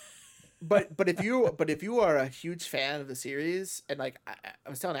 But if you are a huge fan of the series, and like I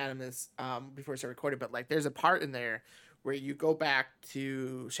was telling Adam this before we started recording, but like there's a part in there where you go back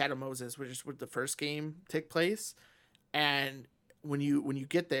to Shadow Moses, which is where the first game take place, and when you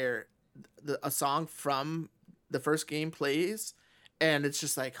get there, a song from the first game plays, and it's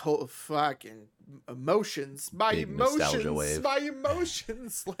just like, oh fucking emotions, my Big nostalgia emotions, wave. my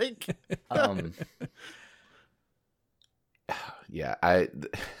emotions, like. Yeah, I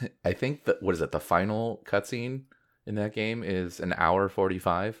think that, what is it? The final cutscene in that game is an hour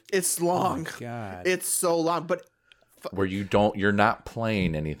 45, It's long. Oh my God. It's so long, but where you're not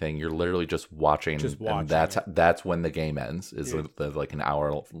playing anything. You're literally just watching, and that's when the game ends. Is like an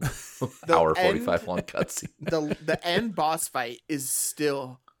hour 45 long cutscene. the end boss fight is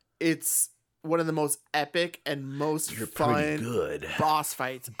still, it's one of the most epic and most fun good. boss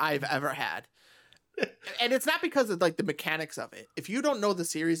fights I've ever had. And it's not because of like the mechanics of it. If you don't know the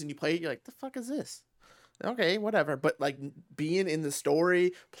series and you play it, you're like, the fuck is this? Okay, whatever. But like being in the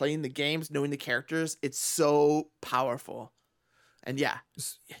story, playing the games, knowing the characters, it's so powerful. And yeah,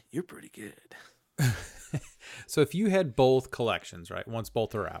 you're pretty good. So if you had both collections, right? Once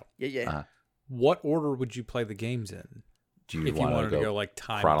both are out, Yeah. what order would you play the games in? Do you If you want wanted to go like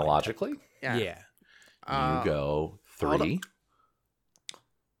time chronologically? Yeah. Yeah. You go hold 3.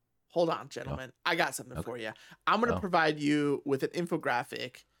 Hold on, gentlemen. I got something Okay. for you. I'm going to Oh. provide you with an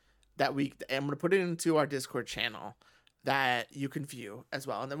infographic that I'm going to put it into our Discord channel that you can view as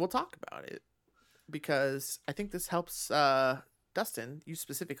well. And then we'll talk about it because I think this helps Dustin, you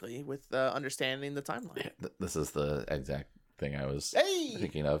specifically, with understanding the timeline. This is the exact thing I was Hey,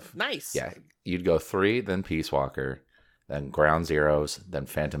 thinking of. nice. Yeah, you'd go 3, then Peace Walker, then Ground Zeroes, then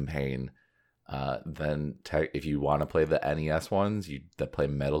Phantom Pain. Then if you want to play the NES ones, you play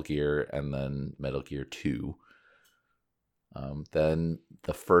Metal Gear and then Metal Gear 2. Then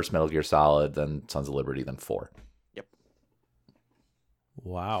the first Metal Gear Solid, then Sons of Liberty, then 4.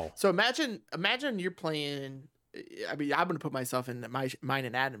 Wow. So imagine you're playing. I mean, I'm gonna put myself in mine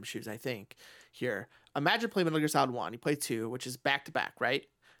and Adam's shoes. I think here. Imagine playing Metal Gear Solid 1. You play 2, which is back to back, right?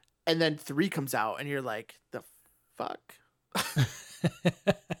 And then 3 comes out, and you're like, the fuck.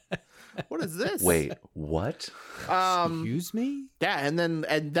 What is this? Wait, what? Excuse me? Yeah, and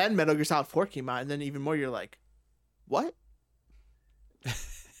then Metal Gear Solid 4 came out, and then even more, you're like, what?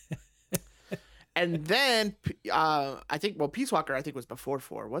 And then I think Peace Walker I think was before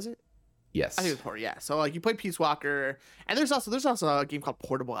 4, was it? Yes. I think it was 4, yeah. So like you played Peace Walker, and there's also a game called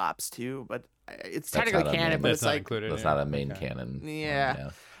Portable Ops too, but it's That's technically not a canon, main- but That's it's not like included. That's here. not a main Okay. canon.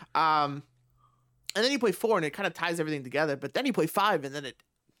 Yeah. And then you play 4, and it kind of ties everything together. But then you play 5, and then it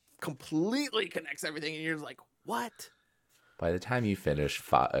completely connects everything, and you're like, what? By the time you finish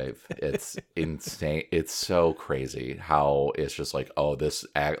 5, it's insane. It's so crazy how it's just like, oh, this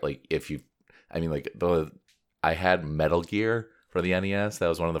act like if you, I mean, like I had Metal Gear for the NES. That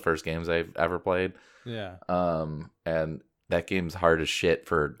was one of the first games I've ever played. Yeah. And that game's hard as shit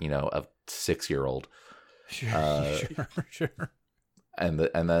for a 6-year-old. Sure. Sure. And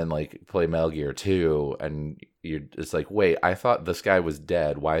then like play Metal Gear 2, and you're just like, wait, I thought this guy was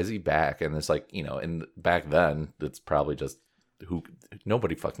dead. Why is he back? And it's like, and back then it's probably just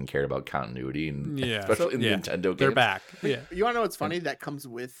nobody fucking cared about continuity, and Yeah. especially in Yeah. Nintendo games. They're back. Yeah. You want to know what's funny? That comes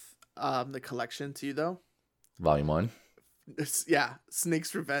with the collection too, though. Volume 1. Yeah,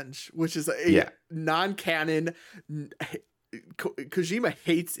 Snake's Revenge, which is a Yeah. non-canon. Kojima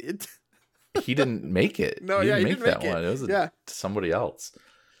hates it. He didn't make it. No, he yeah, didn't he make didn't that make it. one. It was Yeah. somebody else.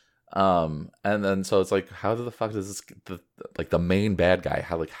 And then so it's like, how the fuck does the main bad guy,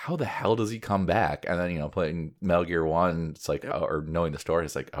 how the hell does he come back? And then playing Metal Gear 1, it's like, or knowing the story,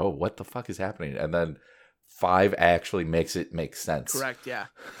 it's like, oh, what the fuck is happening? And then 5 actually makes it make sense. Correct. Yeah.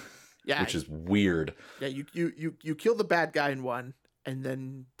 Yeah. Which is weird. Yeah. You kill the bad guy in 1, and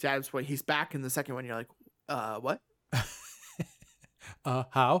then Dad's point he's back in the second one. You're like, what?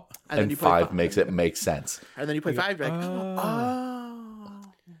 How? then And you play 5 makes it make sense. And then you play 5. You're like, Oh. oh.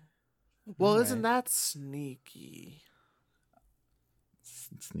 Well, Right. isn't that sneaky?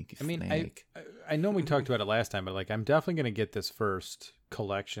 Sneaky I mean, snake. I know we talked about it last time, but like I'm definitely gonna get this first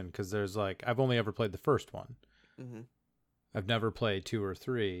collection because there's like I've only ever played the first one. Mm-hmm. I've never played 2 or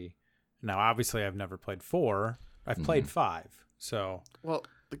 3. Now, obviously, I've never played 4. I've played 5. So Well,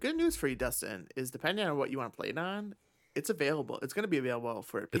 the good news for you, Dustin, is depending on what you want to play it on, it's available. It's going to be available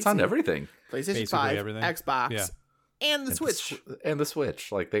for PC, It's on everything. PlayStation Basically 5, everything. Xbox, Yeah. and the And Switch. And the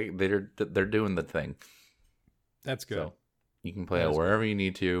Switch. Like they're doing the thing. that's good. So you can play That it is wherever you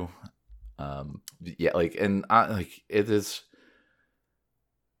need to. Yeah, like, and like it is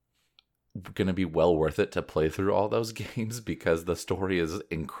gonna be well worth it to play through all those games because the story is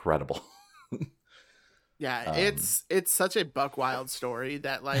incredible. Yeah, it's such a buck wild story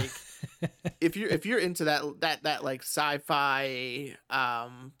that like if you're into that like sci-fi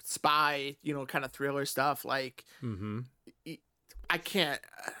spy, kind of thriller stuff, like Mm-hmm. I can't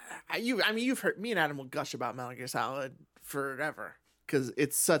you've heard me and Adam will gush about Metal Gear Solid forever cuz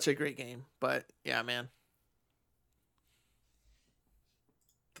it's such a great game. But yeah, man.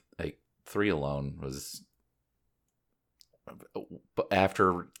 Like 3 alone was, but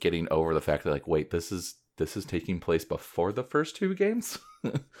after getting over the fact that like, wait, this is taking place before the first 2 games.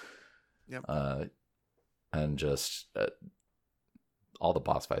 Yep. And just all the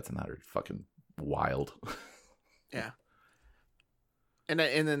boss fights in that are fucking wild. Yeah. And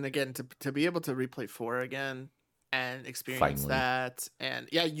then again to be able to replay 4 again and experience Finally. that, and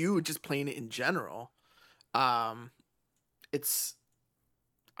yeah, you just playing it in general. It's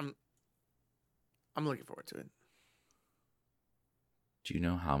I'm looking forward to it. Do you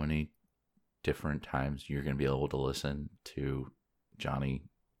know how many different times you're going to be able to listen to Johnny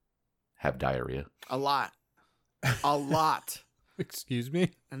have diarrhea? A lot. A lot. Excuse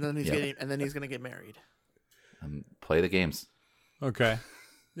me. And then he's gonna get married. Play the games. Okay.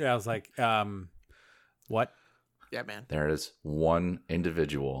 Yeah, I was like, what? Yeah, man. There is one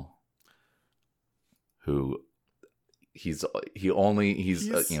individual who he's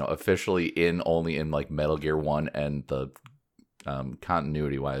officially only in like Metal Gear 1 and the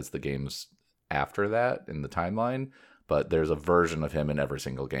continuity wise the games after that in the timeline, but there's a version of him in every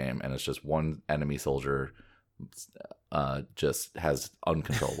single game, and it's just one enemy soldier just has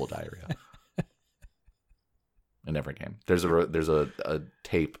uncontrollable diarrhea in every game. There's a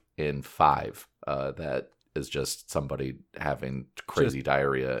tape in 5 that is just somebody having crazy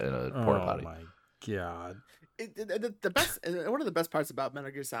diarrhea in a porta potty. Oh my god. The best, one of the best parts about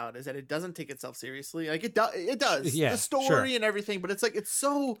Metal Gear Solid is that it doesn't take itself seriously. Like it does, Yeah, the story sure. and everything. But it's like it's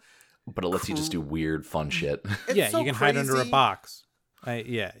so. But it lets you just do weird, fun shit. It's Yeah, so you can hide under a crazy, box.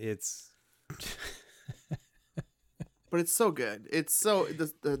 It's but it's so good. It's so the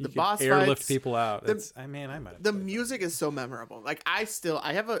you the can boss airlift fights. people out. the- I might have The played that. music is so memorable. Like I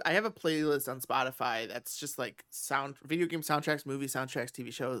have a playlist on Spotify that's just like video game soundtracks, movie soundtracks,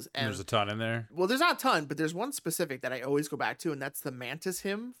 TV shows, and There's a ton in there. well, there's not a ton, but there's one specific that I always go back to, and that's the Mantis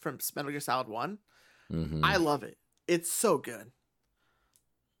hymn from Metal Gear Solid 1. Mhm. I love it. It's so good.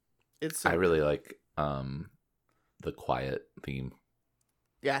 It's so I really like the quiet theme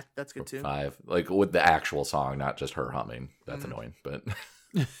yeah, that's good for too. 5, like with the actual song, not just her humming. That's Mhm. annoying, but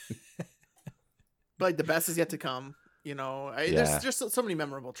But like the best is yet to come. You know, Yeah. there's just so many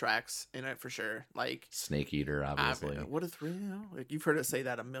memorable tracks in it for sure. Like Snake Eater, obviously. what a thrill! Like you've heard us say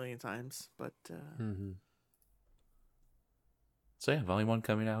that a million times, but Mm-hmm. So yeah, Volume 1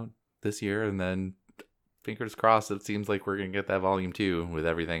 coming out this year, and then fingers crossed, it seems like we're gonna get that Volume 2 with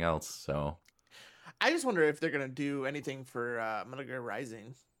everything else. So I just wonder if they're gonna do anything for Metal Gear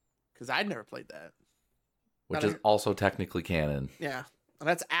Rising, because I'd never played that. which Not is a- also technically canon. Yeah, and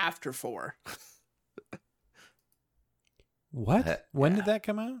that's after 4. What? When Yeah. did that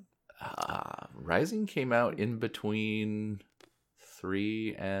come out? Rising came out in between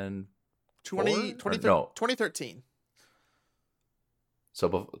 3 and 20, 4? Or no, 2013. so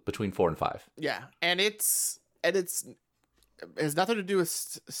between 4 and 5. Yeah, and it has nothing to do with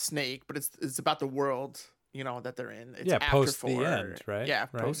Snake, but it's about the world, you know, that they're in. It's Yeah, after post 4. the end, right? Yeah,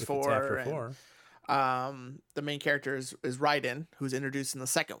 Right? post If 4. It's after and, 4. the main character is Raiden, who's introduced in the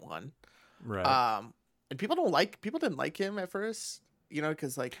second one. Right. And people didn't like him at first, you know,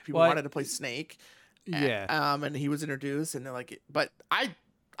 because like people Well, wanted to play Snake. Yeah. And he was introduced, and they're like, but I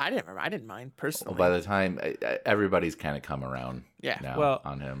didn't mind personally. By the time everybody's kind of come around Yeah. now Well,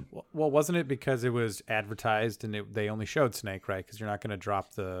 on him. Well, wasn't it because it was advertised and they only showed Snake, right? Because you're not going to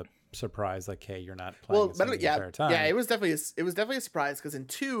drop the surprise like, hey, you're not playing as him the entire time. yeah, it was definitely a surprise because in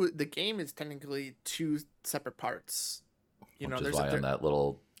 2 the game is technically 2 separate parts. You know, Which is there's why a on that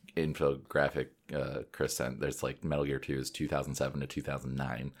little infographic Chris sent, there's like Metal Gear 2 is 2007 to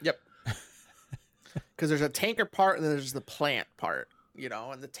 2009. Yep. Because there's a tanker part and then there's the plant part, you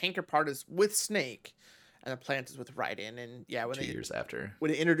know, and the tanker part is with Snake, and the plant is with Raiden. And yeah, 2 years after. when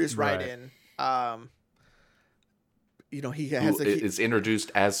they introduced Right. Raiden, you know, he Who has is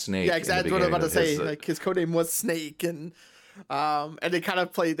introduced as Snake. yeah, in the exactly what I'm about to beginning say. of his, Like his codename was Snake, and they kind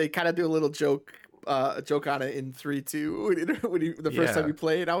of do a little joke on it in 3 too. When the first time Yeah. we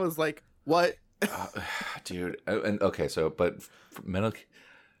played, I was like, "What?" dude. And okay, so but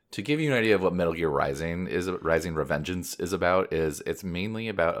to give you an idea of what Metal Gear Rising Revengeance is about, is it's mainly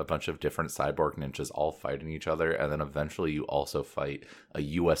about a bunch of different cyborg ninjas all fighting each other, and then eventually you also fight a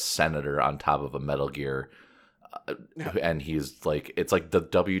U.S. senator on top of a Metal Gear. And he's like, it's like the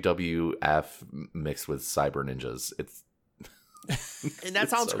WWF mixed with cyber ninjas. It's And that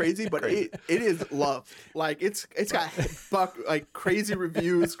It's sounds so crazy, but crazy. it is loved. Like it's got like crazy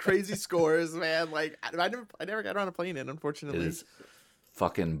reviews, crazy scores, man. Like I never got around to playing it, it unfortunately. is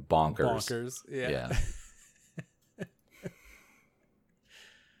fucking bonkers. Bonkers. Yeah.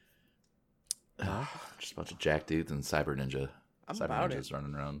 Just a bunch of jack dudes and cyber ninja. I'm Cyber about ninjas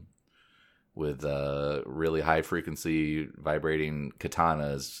running around with really high frequency vibrating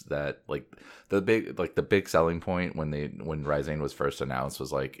katanas that like the big selling point when Rising was first announced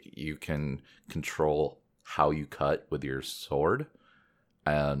was like you can control how you cut with your sword,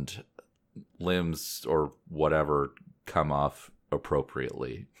 and limbs or whatever come off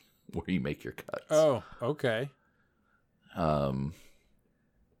appropriately where you make your cuts. Oh, okay. I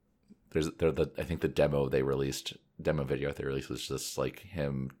think the demo video they released was just like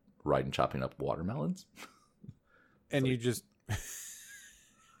him riding chopping up watermelons. And you just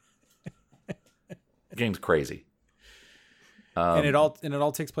The game's crazy. and it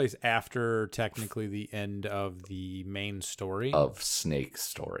all takes place after technically the end of the main story of Snake's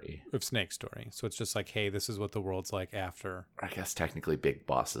story. So it's just like, hey, this is what the world's like after. I guess technically Big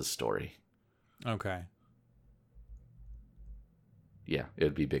Boss's story. Okay. Yeah,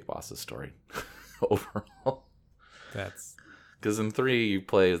 it'd be Big Boss's story overall. That's Because in 3 you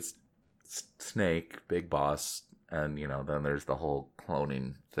play as Snake, Big Boss, and then there's the whole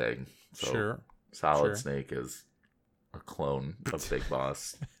cloning thing. So sure. Solid Sure. Snake is a clone of Big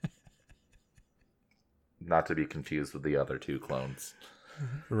Boss. Not to be confused with the other 2 clones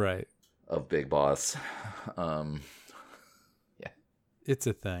Right. of Big Boss. It's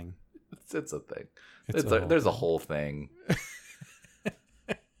a thing. It's a thing. It's There's a whole thing.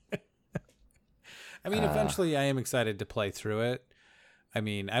 I mean, eventually I am excited to play through it. I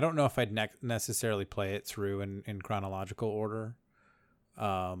mean, I don't know if I'd necessarily play it through in chronological order.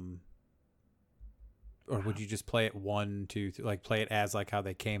 Or would you just play it 1, 2, like play it as like how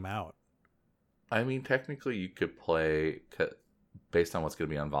they came out? I mean, technically you could play, based on what's going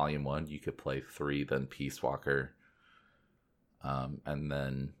to be on Volume 1, you could play 3, then Peace Walker, and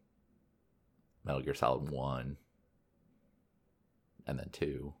then Metal Gear Solid 1, and then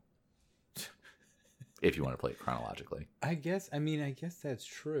 2. If you want to play it chronologically. I guess that's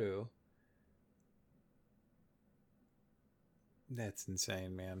true. That's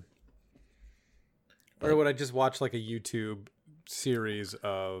insane, man. Or would I just watch like a YouTube series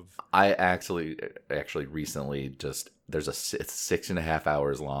of... I actually recently it's 6.5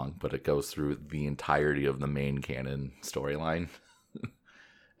 hours long, but it goes through the entirety of the main canon storyline.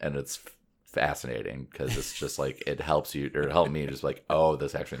 And it's fascinating because it's just like it helped me just like, oh,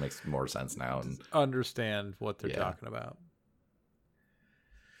 this actually makes more sense now and understand what they're talking about.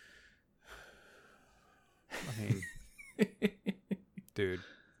 I mean, dude,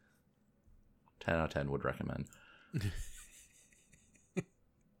 10 out of 10 would recommend.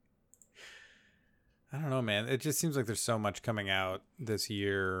 I don't know, man. It just seems like there's so much coming out this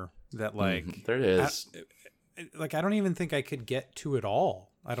year that like there is. I don't even think I could get to it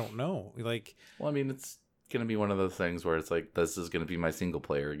all. I don't know. Like, well, I mean, it's gonna be one of those things where it's like this is gonna be my single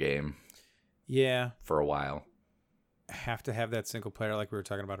player game. Yeah, for a while. I have to have that single player, like we were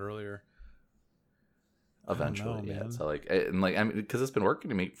talking about earlier. Eventually, yeah. Man. So like, and like, I mean, because it's been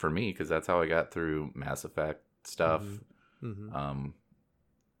working for me, because that's how I got through Mass Effect stuff,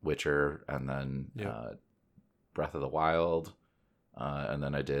 Witcher, and then Breath of the Wild, and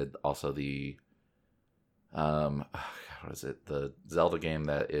then I did also the what is it? The Zelda game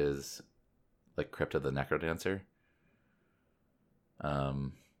that is like Crypt of the Necrodancer.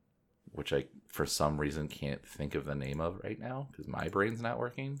 Which I, for some reason, can't think of the name of right now because my brain's not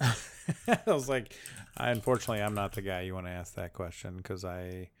working. I was like, unfortunately, I'm not the guy you want to ask that question because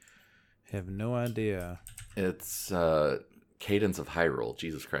I have no idea. It's Cadence of Hyrule.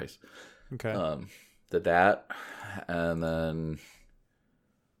 Jesus Christ. Okay. Did that, and then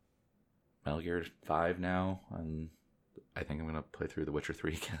Metal Gear 5 now, and I think I'm gonna play through The Witcher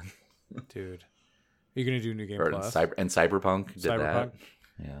 3 again. Dude, are you gonna do New Game Plus? And Cyberpunk did that.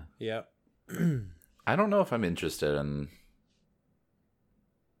 Yeah. Yep. I don't know if I'm interested in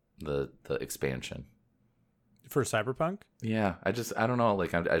the expansion for Cyberpunk. Yeah, I don't know.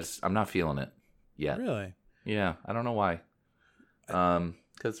 Like I'm not feeling it yet. Really? Yeah, I don't know why.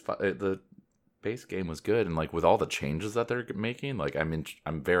 Because the base game was good, and like with all the changes that they're making, like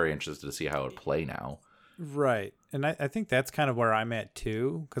I'm very interested to see how it play now. Right, and I think that's kind of where I'm at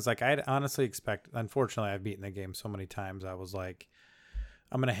too. Because like I'd honestly expect. Unfortunately, I've beaten the game so many times. I was like,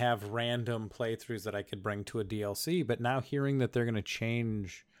 I'm going to have random playthroughs that I could bring to a DLC. But now hearing that they're going to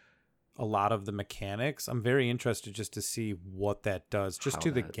change a lot of the mechanics, I'm very interested just to see what that does just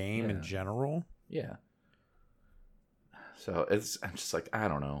to the game in general. Yeah. So I'm just like, I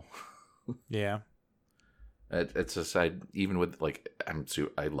don't know. Yeah. It's just, even with like,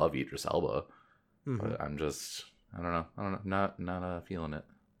 I love Idris Elba, but I'm just, I don't know. Not feeling it.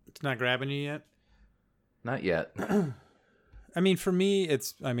 It's not grabbing you yet? Not yet. I mean, for me,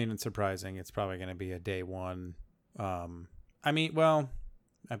 it's surprising. It's probably going to be a day one. I mean, well,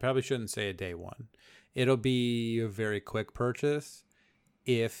 I probably shouldn't say a day one. It'll be a very quick purchase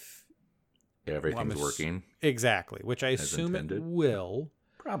if everything's working. Exactly, which I assume it will.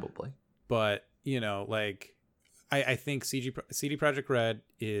 Probably. But, like, I think CD Projekt Red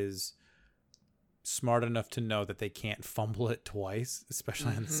is smart enough to know that they can't fumble it twice,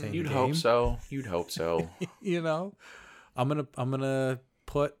 especially on the same game. You'd hope so. You know? I'm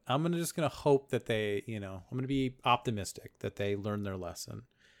just gonna hope that they, I'm gonna be optimistic that they learn their lesson.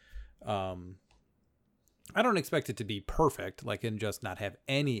 I don't expect it to be perfect, like, and just not have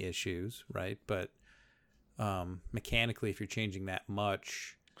any issues, right? But mechanically, if you're changing that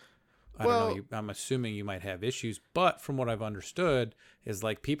much, I don't know. I'm assuming you might have issues, but from what I've understood, is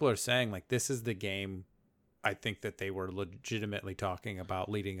like people are saying like this is the game. I think that they were legitimately talking about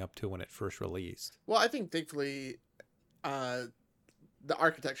leading up to when it first released. Well, I think thankfully, the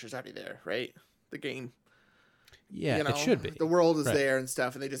architecture's already there, right? The game. Yeah, it should be. The world is Right. there and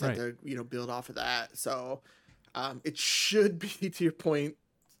stuff, and they just have to, build off of that. So, it should be, to your point,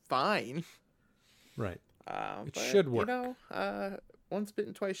 fine. Right. It should work. Once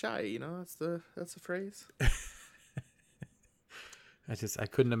bitten, twice shy. That's the phrase. I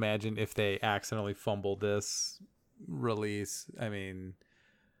couldn't imagine if they accidentally fumbled this release. I mean,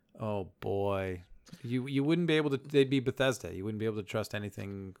 oh boy, you wouldn't be able to. They'd be Bethesda. You wouldn't be able to trust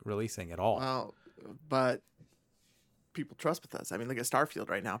anything releasing at all. Well, but people trust Bethesda. I mean, look at Starfield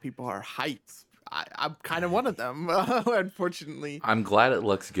right now. People are hyped. I'm kind of one of them, unfortunately. I'm glad it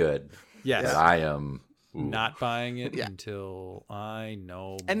looks good. Yes. But I am not buying it until I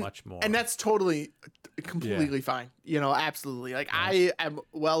know much more. And that's completely fine. Absolutely. Like, I am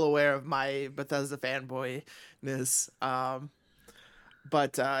well aware of my Bethesda fanboyness.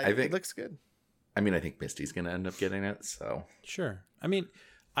 But I think it looks good. I mean, I think Misty's going to end up getting it, so. Sure. I mean,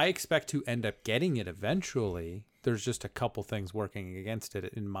 I expect to end up getting it eventually. There's just a couple things working against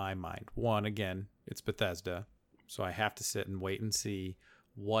it in my mind. One, again, it's Bethesda, so I have to sit and wait and see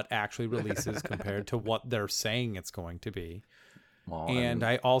what actually releases compared to what they're saying it's going to be. Well, and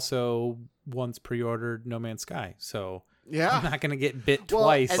I also once pre-ordered No Man's Sky, so I'm not going to get bit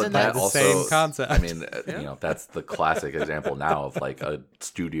twice by the same concept. I mean, that's the classic example now of like a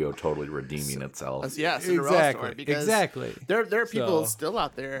studio totally redeeming itself. Story, because there are people still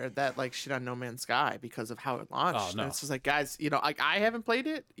out there that like shit on No Man's Sky because of how it launched. Oh, no. And it's just like, guys, I haven't played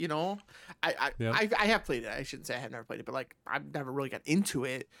it. I have played it. I shouldn't say I have never played it, but like I've never really got into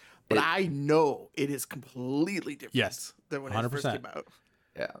it. But I know it is completely different than when 100%. It first came out.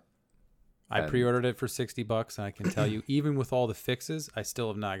 Yeah. I pre-ordered it for $60, and I can tell you, even with all the fixes, I still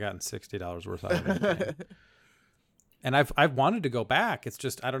have not gotten $60 worth out of it. And I've wanted to go back. It's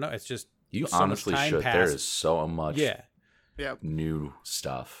just, I don't know. It's just you so honestly should. Passed. There is so much new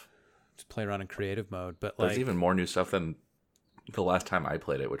stuff. Just play around in creative mode, but there's even more new stuff than the last time I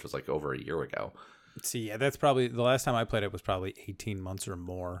played it, which was like over a year ago. See, that's probably the last time I played it was probably 18 months or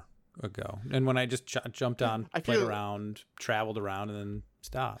more ago. And when I just jumped on, played around, traveled around, and then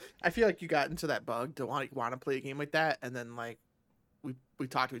stopped. I feel like you got into that bug to want to play a game like that, and then like we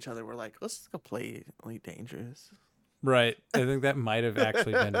talked to each other. We're like, let's go play Elite Dangerous. Right. I think that might have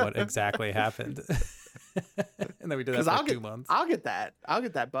actually been what exactly happened. And then we did that for 2 months. I'll get that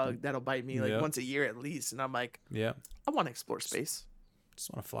bug that'll bite me like once a year at least, and I'm like, I want to explore space.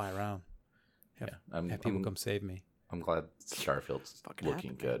 Just want to fly around. Have people come save me. I'm glad Starfield's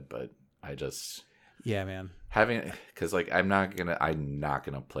looking good, but I just man, because like I'm not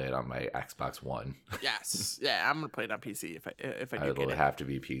gonna play it on my Xbox One. Yes, I'm gonna play it on PC if I do It'll have to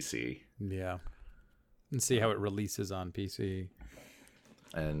be PC. Yeah, and see how it releases on PC.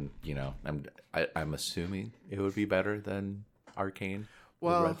 And I'm assuming it would be better than Arcane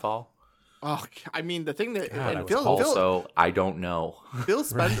with Redfall. Oh, I mean, the thing that I don't know. Phil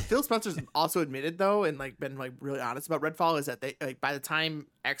Spencer's also admitted though, and like been like really honest about Redfall, is that they like by the time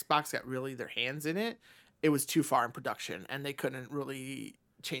Xbox got really their hands in it, it was too far in production and they couldn't really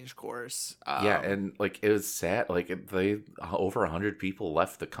change course. And like it was sad. Like over 100 people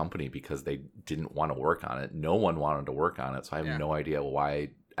left the company because they didn't want to work on it. No one wanted to work on it, so I have no idea why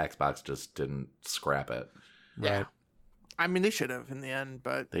Xbox just didn't scrap it. Right. Yeah. I mean, they should have in the end,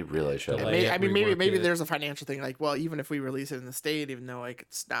 but they really should have. Maybe there's a financial thing. Like, well, even if we release it in the state, even though like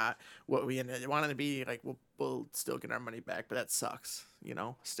it's not what we wanted to be, like we'll still get our money back. But that sucks,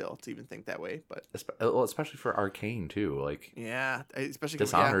 still to even think that way. But especially for Arcane too. Like, especially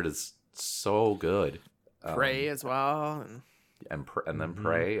Dishonored is so good. Prey as well, and then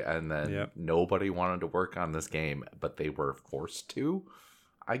Prey, and then nobody wanted to work on this game, but they were forced to,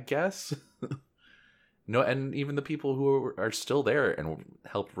 I guess. No, and even the people who are still there and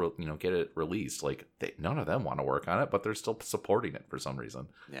helped, get it released, like none of them want to work on it, but they're still supporting it for some reason.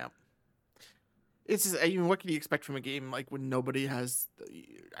 Yeah, it's just, what can you expect from a game like when nobody has?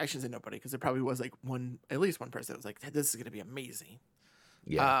 I shouldn't say nobody, because there probably was like at least one person that was like, "This is going to be amazing."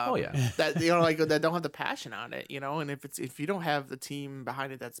 Yeah. That that don't have the passion on it, and if you don't have the team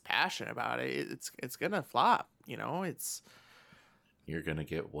behind it that's passionate about it, it's gonna flop. It's. You're gonna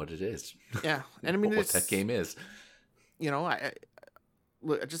get what it is. Yeah, and I mean what that game is. you know,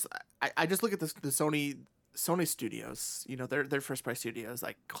 look, I just look at the Sony studios, you know, their first party studios.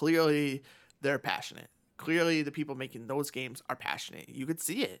 Like clearly they're passionate. Clearly the people making those games are passionate. You could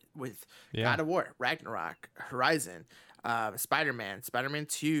see it with God of War, Ragnarok, Horizon, Spider-Man, Spider-Man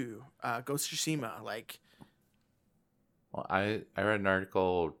 2, Ghost of Tsushima. Like, well, I read an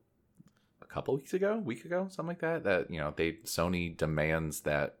article a week ago, something like that, you know, Sony demands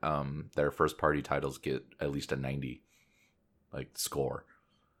that their first party titles get at least a 90 like score.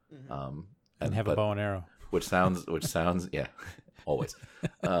 And have a bow and arrow. Which sounds yeah, always.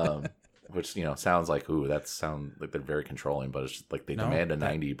 Which, you know, sounds like, ooh, that sounds like they're very controlling, but it's just like they demand a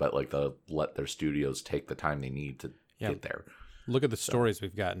 90, but like they'll let their studios take the time they need to get there. Look at the stories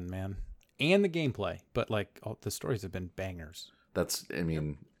we've gotten, man. And the gameplay, but like the stories have been bangers.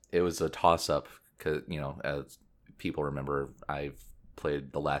 It was a toss up because, you know, as people remember, I've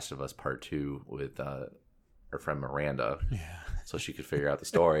played The Last of Us Part 2 with our friend Miranda. Yeah. So she could figure out the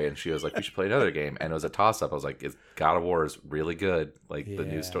story, and she was like, "We should play another game." And it was a toss up. I was like, God of War is really good. Like the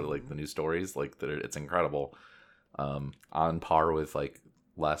new story, like the new stories, like it's incredible. On par with like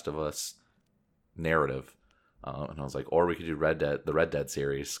Last of Us narrative. And I was like, or we could do the Red Dead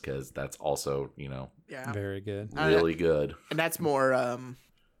series, because that's also, you know, very good, really good. And that's more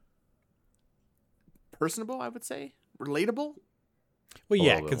personable, I would say, relatable. Well,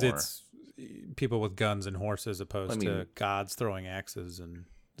 yeah, because it's people with guns and horses opposed to gods throwing axes and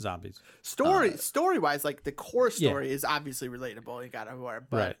zombies. Story wise, like the core story is obviously relatable. You got to War,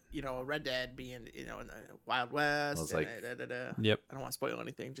 but you know, Red Dead being, you know, in the Wild West. Like, yep. I don't want to spoil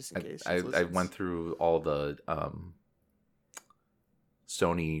anything just in case. I went through all the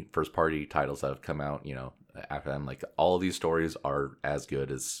Sony first party titles that have come out. You know, after them, like all of these stories are as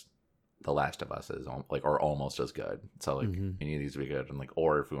good as The Last of Us is, like, or almost as good. So like any of these would be good, and like,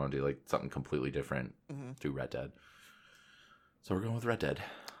 or if we want to do like something completely different, do Red Dead. So we're going with Red Dead.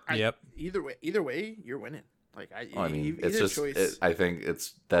 Yep. Either way, you're winning. Like it's just. I think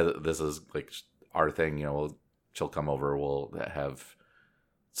it's that this is like our thing. You know, she'll come over. We'll have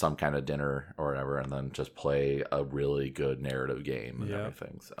some kind of dinner or whatever, and then just play a really good narrative game and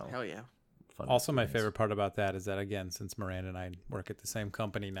everything. So hell yeah. Also, my favorite part about that is that, again, since Miranda and I work at the same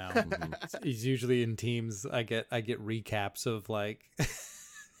company now, he's usually in teams. I get recaps of like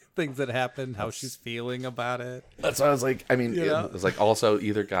things that happened, how she's feeling about it. That's why I was like, it was like also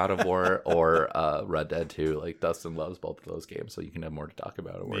either God of War or Red Dead 2. Like Dustin loves both of those games, so you can have more to talk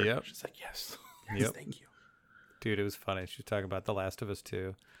about at work. Yep. She's like, yes, thank you, dude. It was funny. She was talking about The Last of Us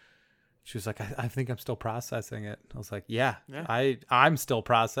 2. She was like, I think I'm still processing it. I was like, yeah. I'm still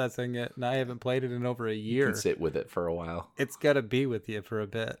processing it, and I haven't played it in over a year. You can sit with it for a while. It's got to be with you for a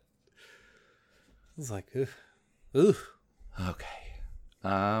bit. I was like, ooh. Okay.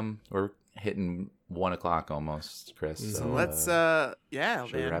 We're hitting 1 o'clock almost, Chris. So let's should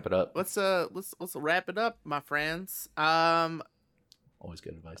we wrap it up? Let's wrap it up, my friends. Always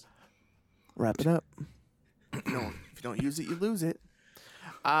good advice. Wrap it up. If you don't use it, you lose it.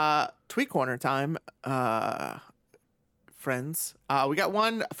 Tweet corner time, friends. We got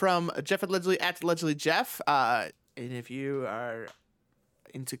one from Jeff Allegedly at Allegedly Jeff. And if you are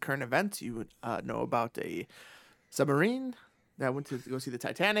into current events, you would know about a submarine that went to go see the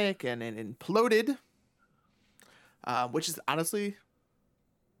Titanic and imploded, which is honestly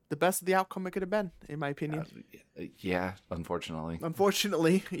the best of the outcome it could have been, in my opinion. Yeah,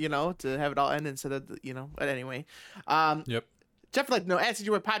 unfortunately. You know, to have it all end instead of, you know, but anyway. Yep. Jeff, like, no, as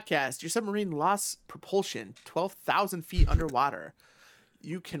you podcast, your submarine lost propulsion 12,000 feet underwater.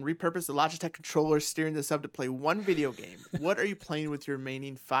 You can repurpose the Logitech controller steering the sub to play one video game. What are you playing with your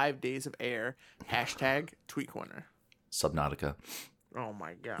remaining 5 days of air? Hashtag Tweet Corner. Subnautica. Oh,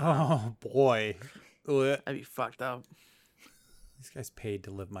 my God. Oh, boy. That'd be fucked up. These guys paid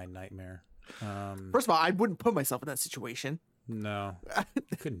to live my nightmare. First of all, I wouldn't put myself in that situation. No.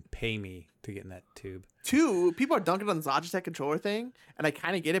 You couldn't pay me to get in that tube. 2, people are dunking on this Logitech controller thing, and I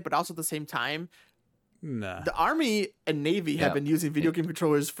kind of get it, but also at the same time, nah. The Army and Navy have been using video game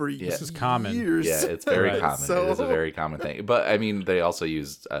controllers for years. This is common. Yeah, it's very common. So... It is a very common thing. But, I mean, they also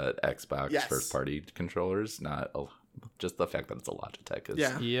used Xbox first-party controllers, not just the fact that it's a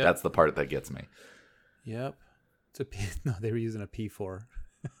Logitech. That's the part that gets me. Yep. No, they were using a P4.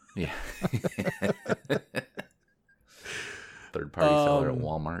 Yeah. Third-party seller at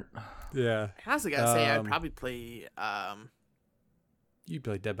Walmart. Yeah. I honestly gotta say, I'd probably play. You'd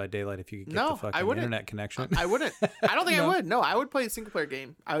play Dead by Daylight if you could get the fucking internet connection. I wouldn't. I don't think I would. No, I would play a single-player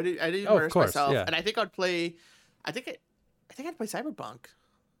game. I'd immerse myself, and I think I'd play. I think I'd play Cyberpunk.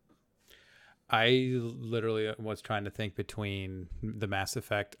 I literally was trying to think between the Mass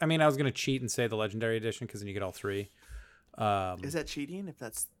Effect. I mean, I was gonna cheat and say the Legendary Edition because then you get all 3. Is that cheating? If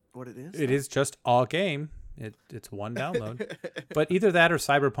that's what it is, It is just all game. It's one download. But either that or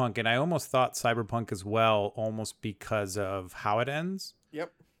Cyberpunk, and I almost thought Cyberpunk as well, almost because of how it ends.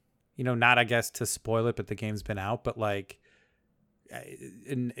 Yep. Not I guess to spoil it, but the game's been out. But like,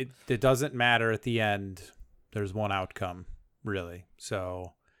 and it doesn't matter at the end. There's one outcome, really.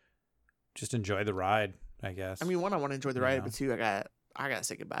 So just enjoy the ride, I guess. I mean, one, I want to enjoy the ride, but two, I gotta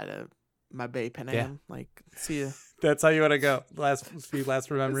say goodbye to my Bay Panam. Yeah. Like, see ya. That's how you want to go. Last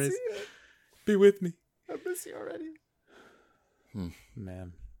memories. Be with me. I miss you already.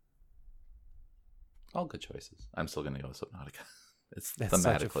 Man, All good choices. I'm still gonna go with Subnautica. It's that's thematically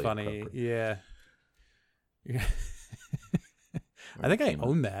such a funny. appropriate. Yeah. I think I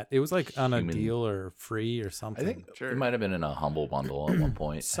own that. It was like on a Human- deal or free or I something. think Sure. it might have been in a humble bundle at one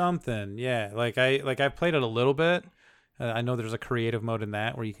point. Something, yeah. I played it a little bit. I know there's a creative mode in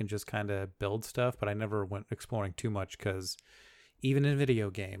that where you can just kind of build stuff, but I never went exploring too much because even in a video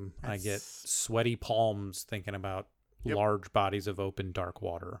game, I get sweaty palms thinking about Yep. large bodies of open dark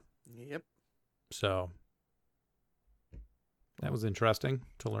water. Yep. So that was interesting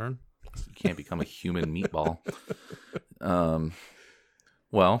to learn. You can't become a human meatball.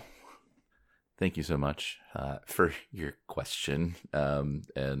 Well, thank you so much for your question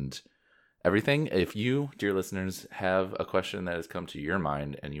and everything. If you, dear listeners, have a question that has come to your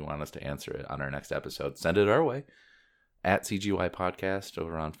mind and you want us to answer it on our next episode, send it our way at CGY Podcast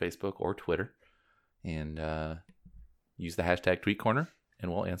over on Facebook or Twitter. And use the hashtag Tweet Corner,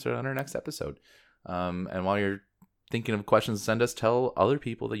 and we'll answer it on our next episode. And while you're thinking of questions to send us, tell other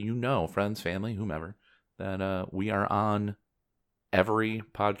people that you know, friends, family, whomever, that we are on every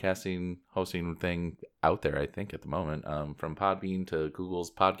podcasting hosting thing out there, I think, at the moment. From Podbean to Google's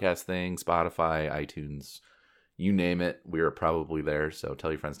podcast thing, Spotify, iTunes, you name it, we are probably there. So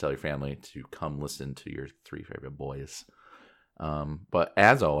tell your friends, tell your family to come listen to your three favorite boys. But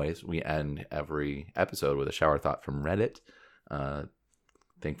as always, we end every episode with a shower thought from Reddit.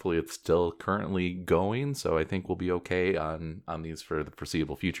 Thankfully, it's still currently going, so I think we'll be okay on these for the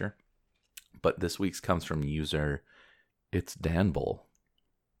foreseeable future. But this week's comes from user It's Danbull.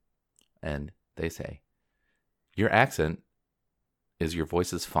 And they say, your accent is your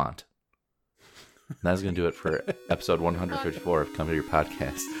voice's font. And that's going to do it for episode 154 of Come to Your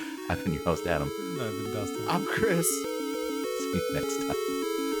Podcast. I've been your host, Adam. I've been Dustin. I'm Chris. See you next time.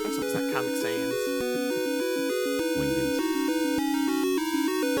 That's not Comic Sans. Wingdings.